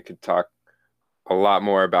definitely could talk a lot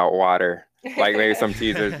more about water. Like maybe some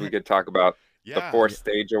teasers we could talk about the fourth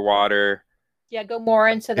stage of water. Yeah, go more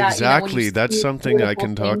into that. Exactly. That's something I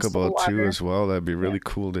can talk about too as well. That'd be really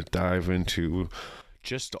cool to dive into.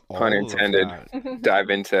 Just all pun intended. Dive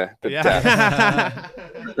into the depth.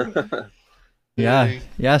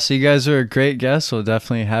 Yeah. So you guys are a great guest. We'll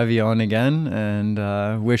definitely have you on again,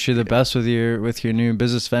 and wish you the best with your new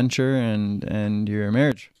business venture and your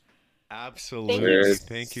marriage. Absolutely.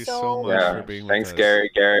 Thank you so much for being with us.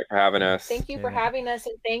 Thanks, Garrett, for having us. Thank you for having us,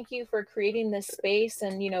 and thank you for creating this space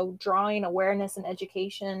and drawing awareness and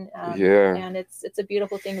education. And it's a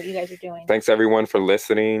beautiful thing what you guys are doing. Thanks everyone for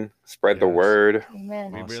listening. Spread the word.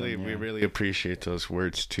 Amen. We really appreciate those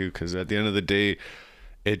words too, because at the end of the day,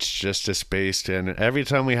 it's just a space, and every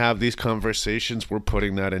time we have these conversations, we're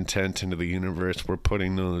putting that intent into the universe. We're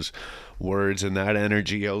putting those words and that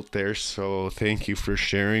energy out there. So thank you for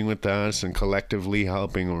sharing with us and collectively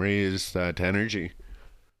helping raise that energy.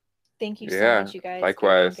 Thank you so much, you guys.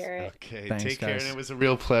 Likewise. Okay, thanks, take care, guys. and it was a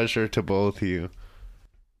real pleasure to both of you.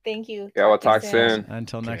 Thank you. Yeah, we'll talk soon.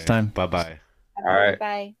 Until next time. Bye-bye. All right.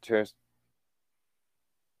 Bye. Cheers.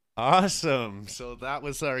 Awesome. So that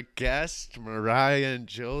was our guest, Mariah and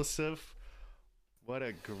Joseph. What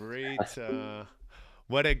a great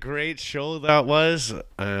show that was.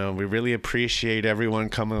 We really appreciate everyone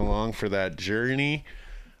coming along for that journey.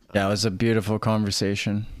 Yeah, it was a beautiful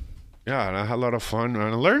conversation. Yeah, and I had a lot of fun, and I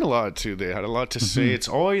learned a lot too. They had a lot to say. It's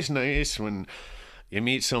always nice when you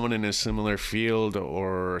meet someone in a similar field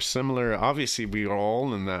or similar. Obviously, we are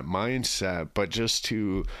all in that mindset, but just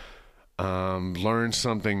to learn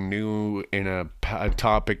something new in a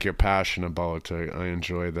topic you're passionate about, I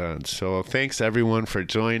enjoy that. So thanks everyone for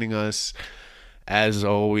joining us. As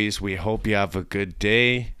always, we hope you have a good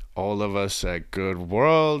day. All of us at Good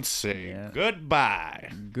World say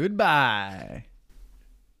goodbye. Goodbye.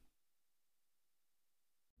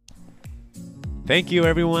 Thank you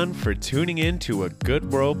everyone for tuning in to a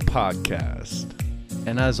Good World podcast.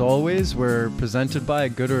 And as always, we're presented by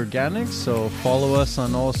Good Organics, so follow us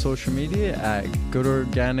on all social media at Good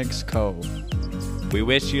Organics Co. We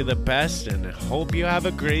wish you the best and hope you have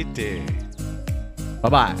a great day.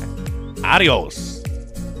 Bye-bye. Adios.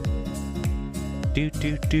 Do,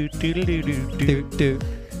 do, do, do, do, do, do, do.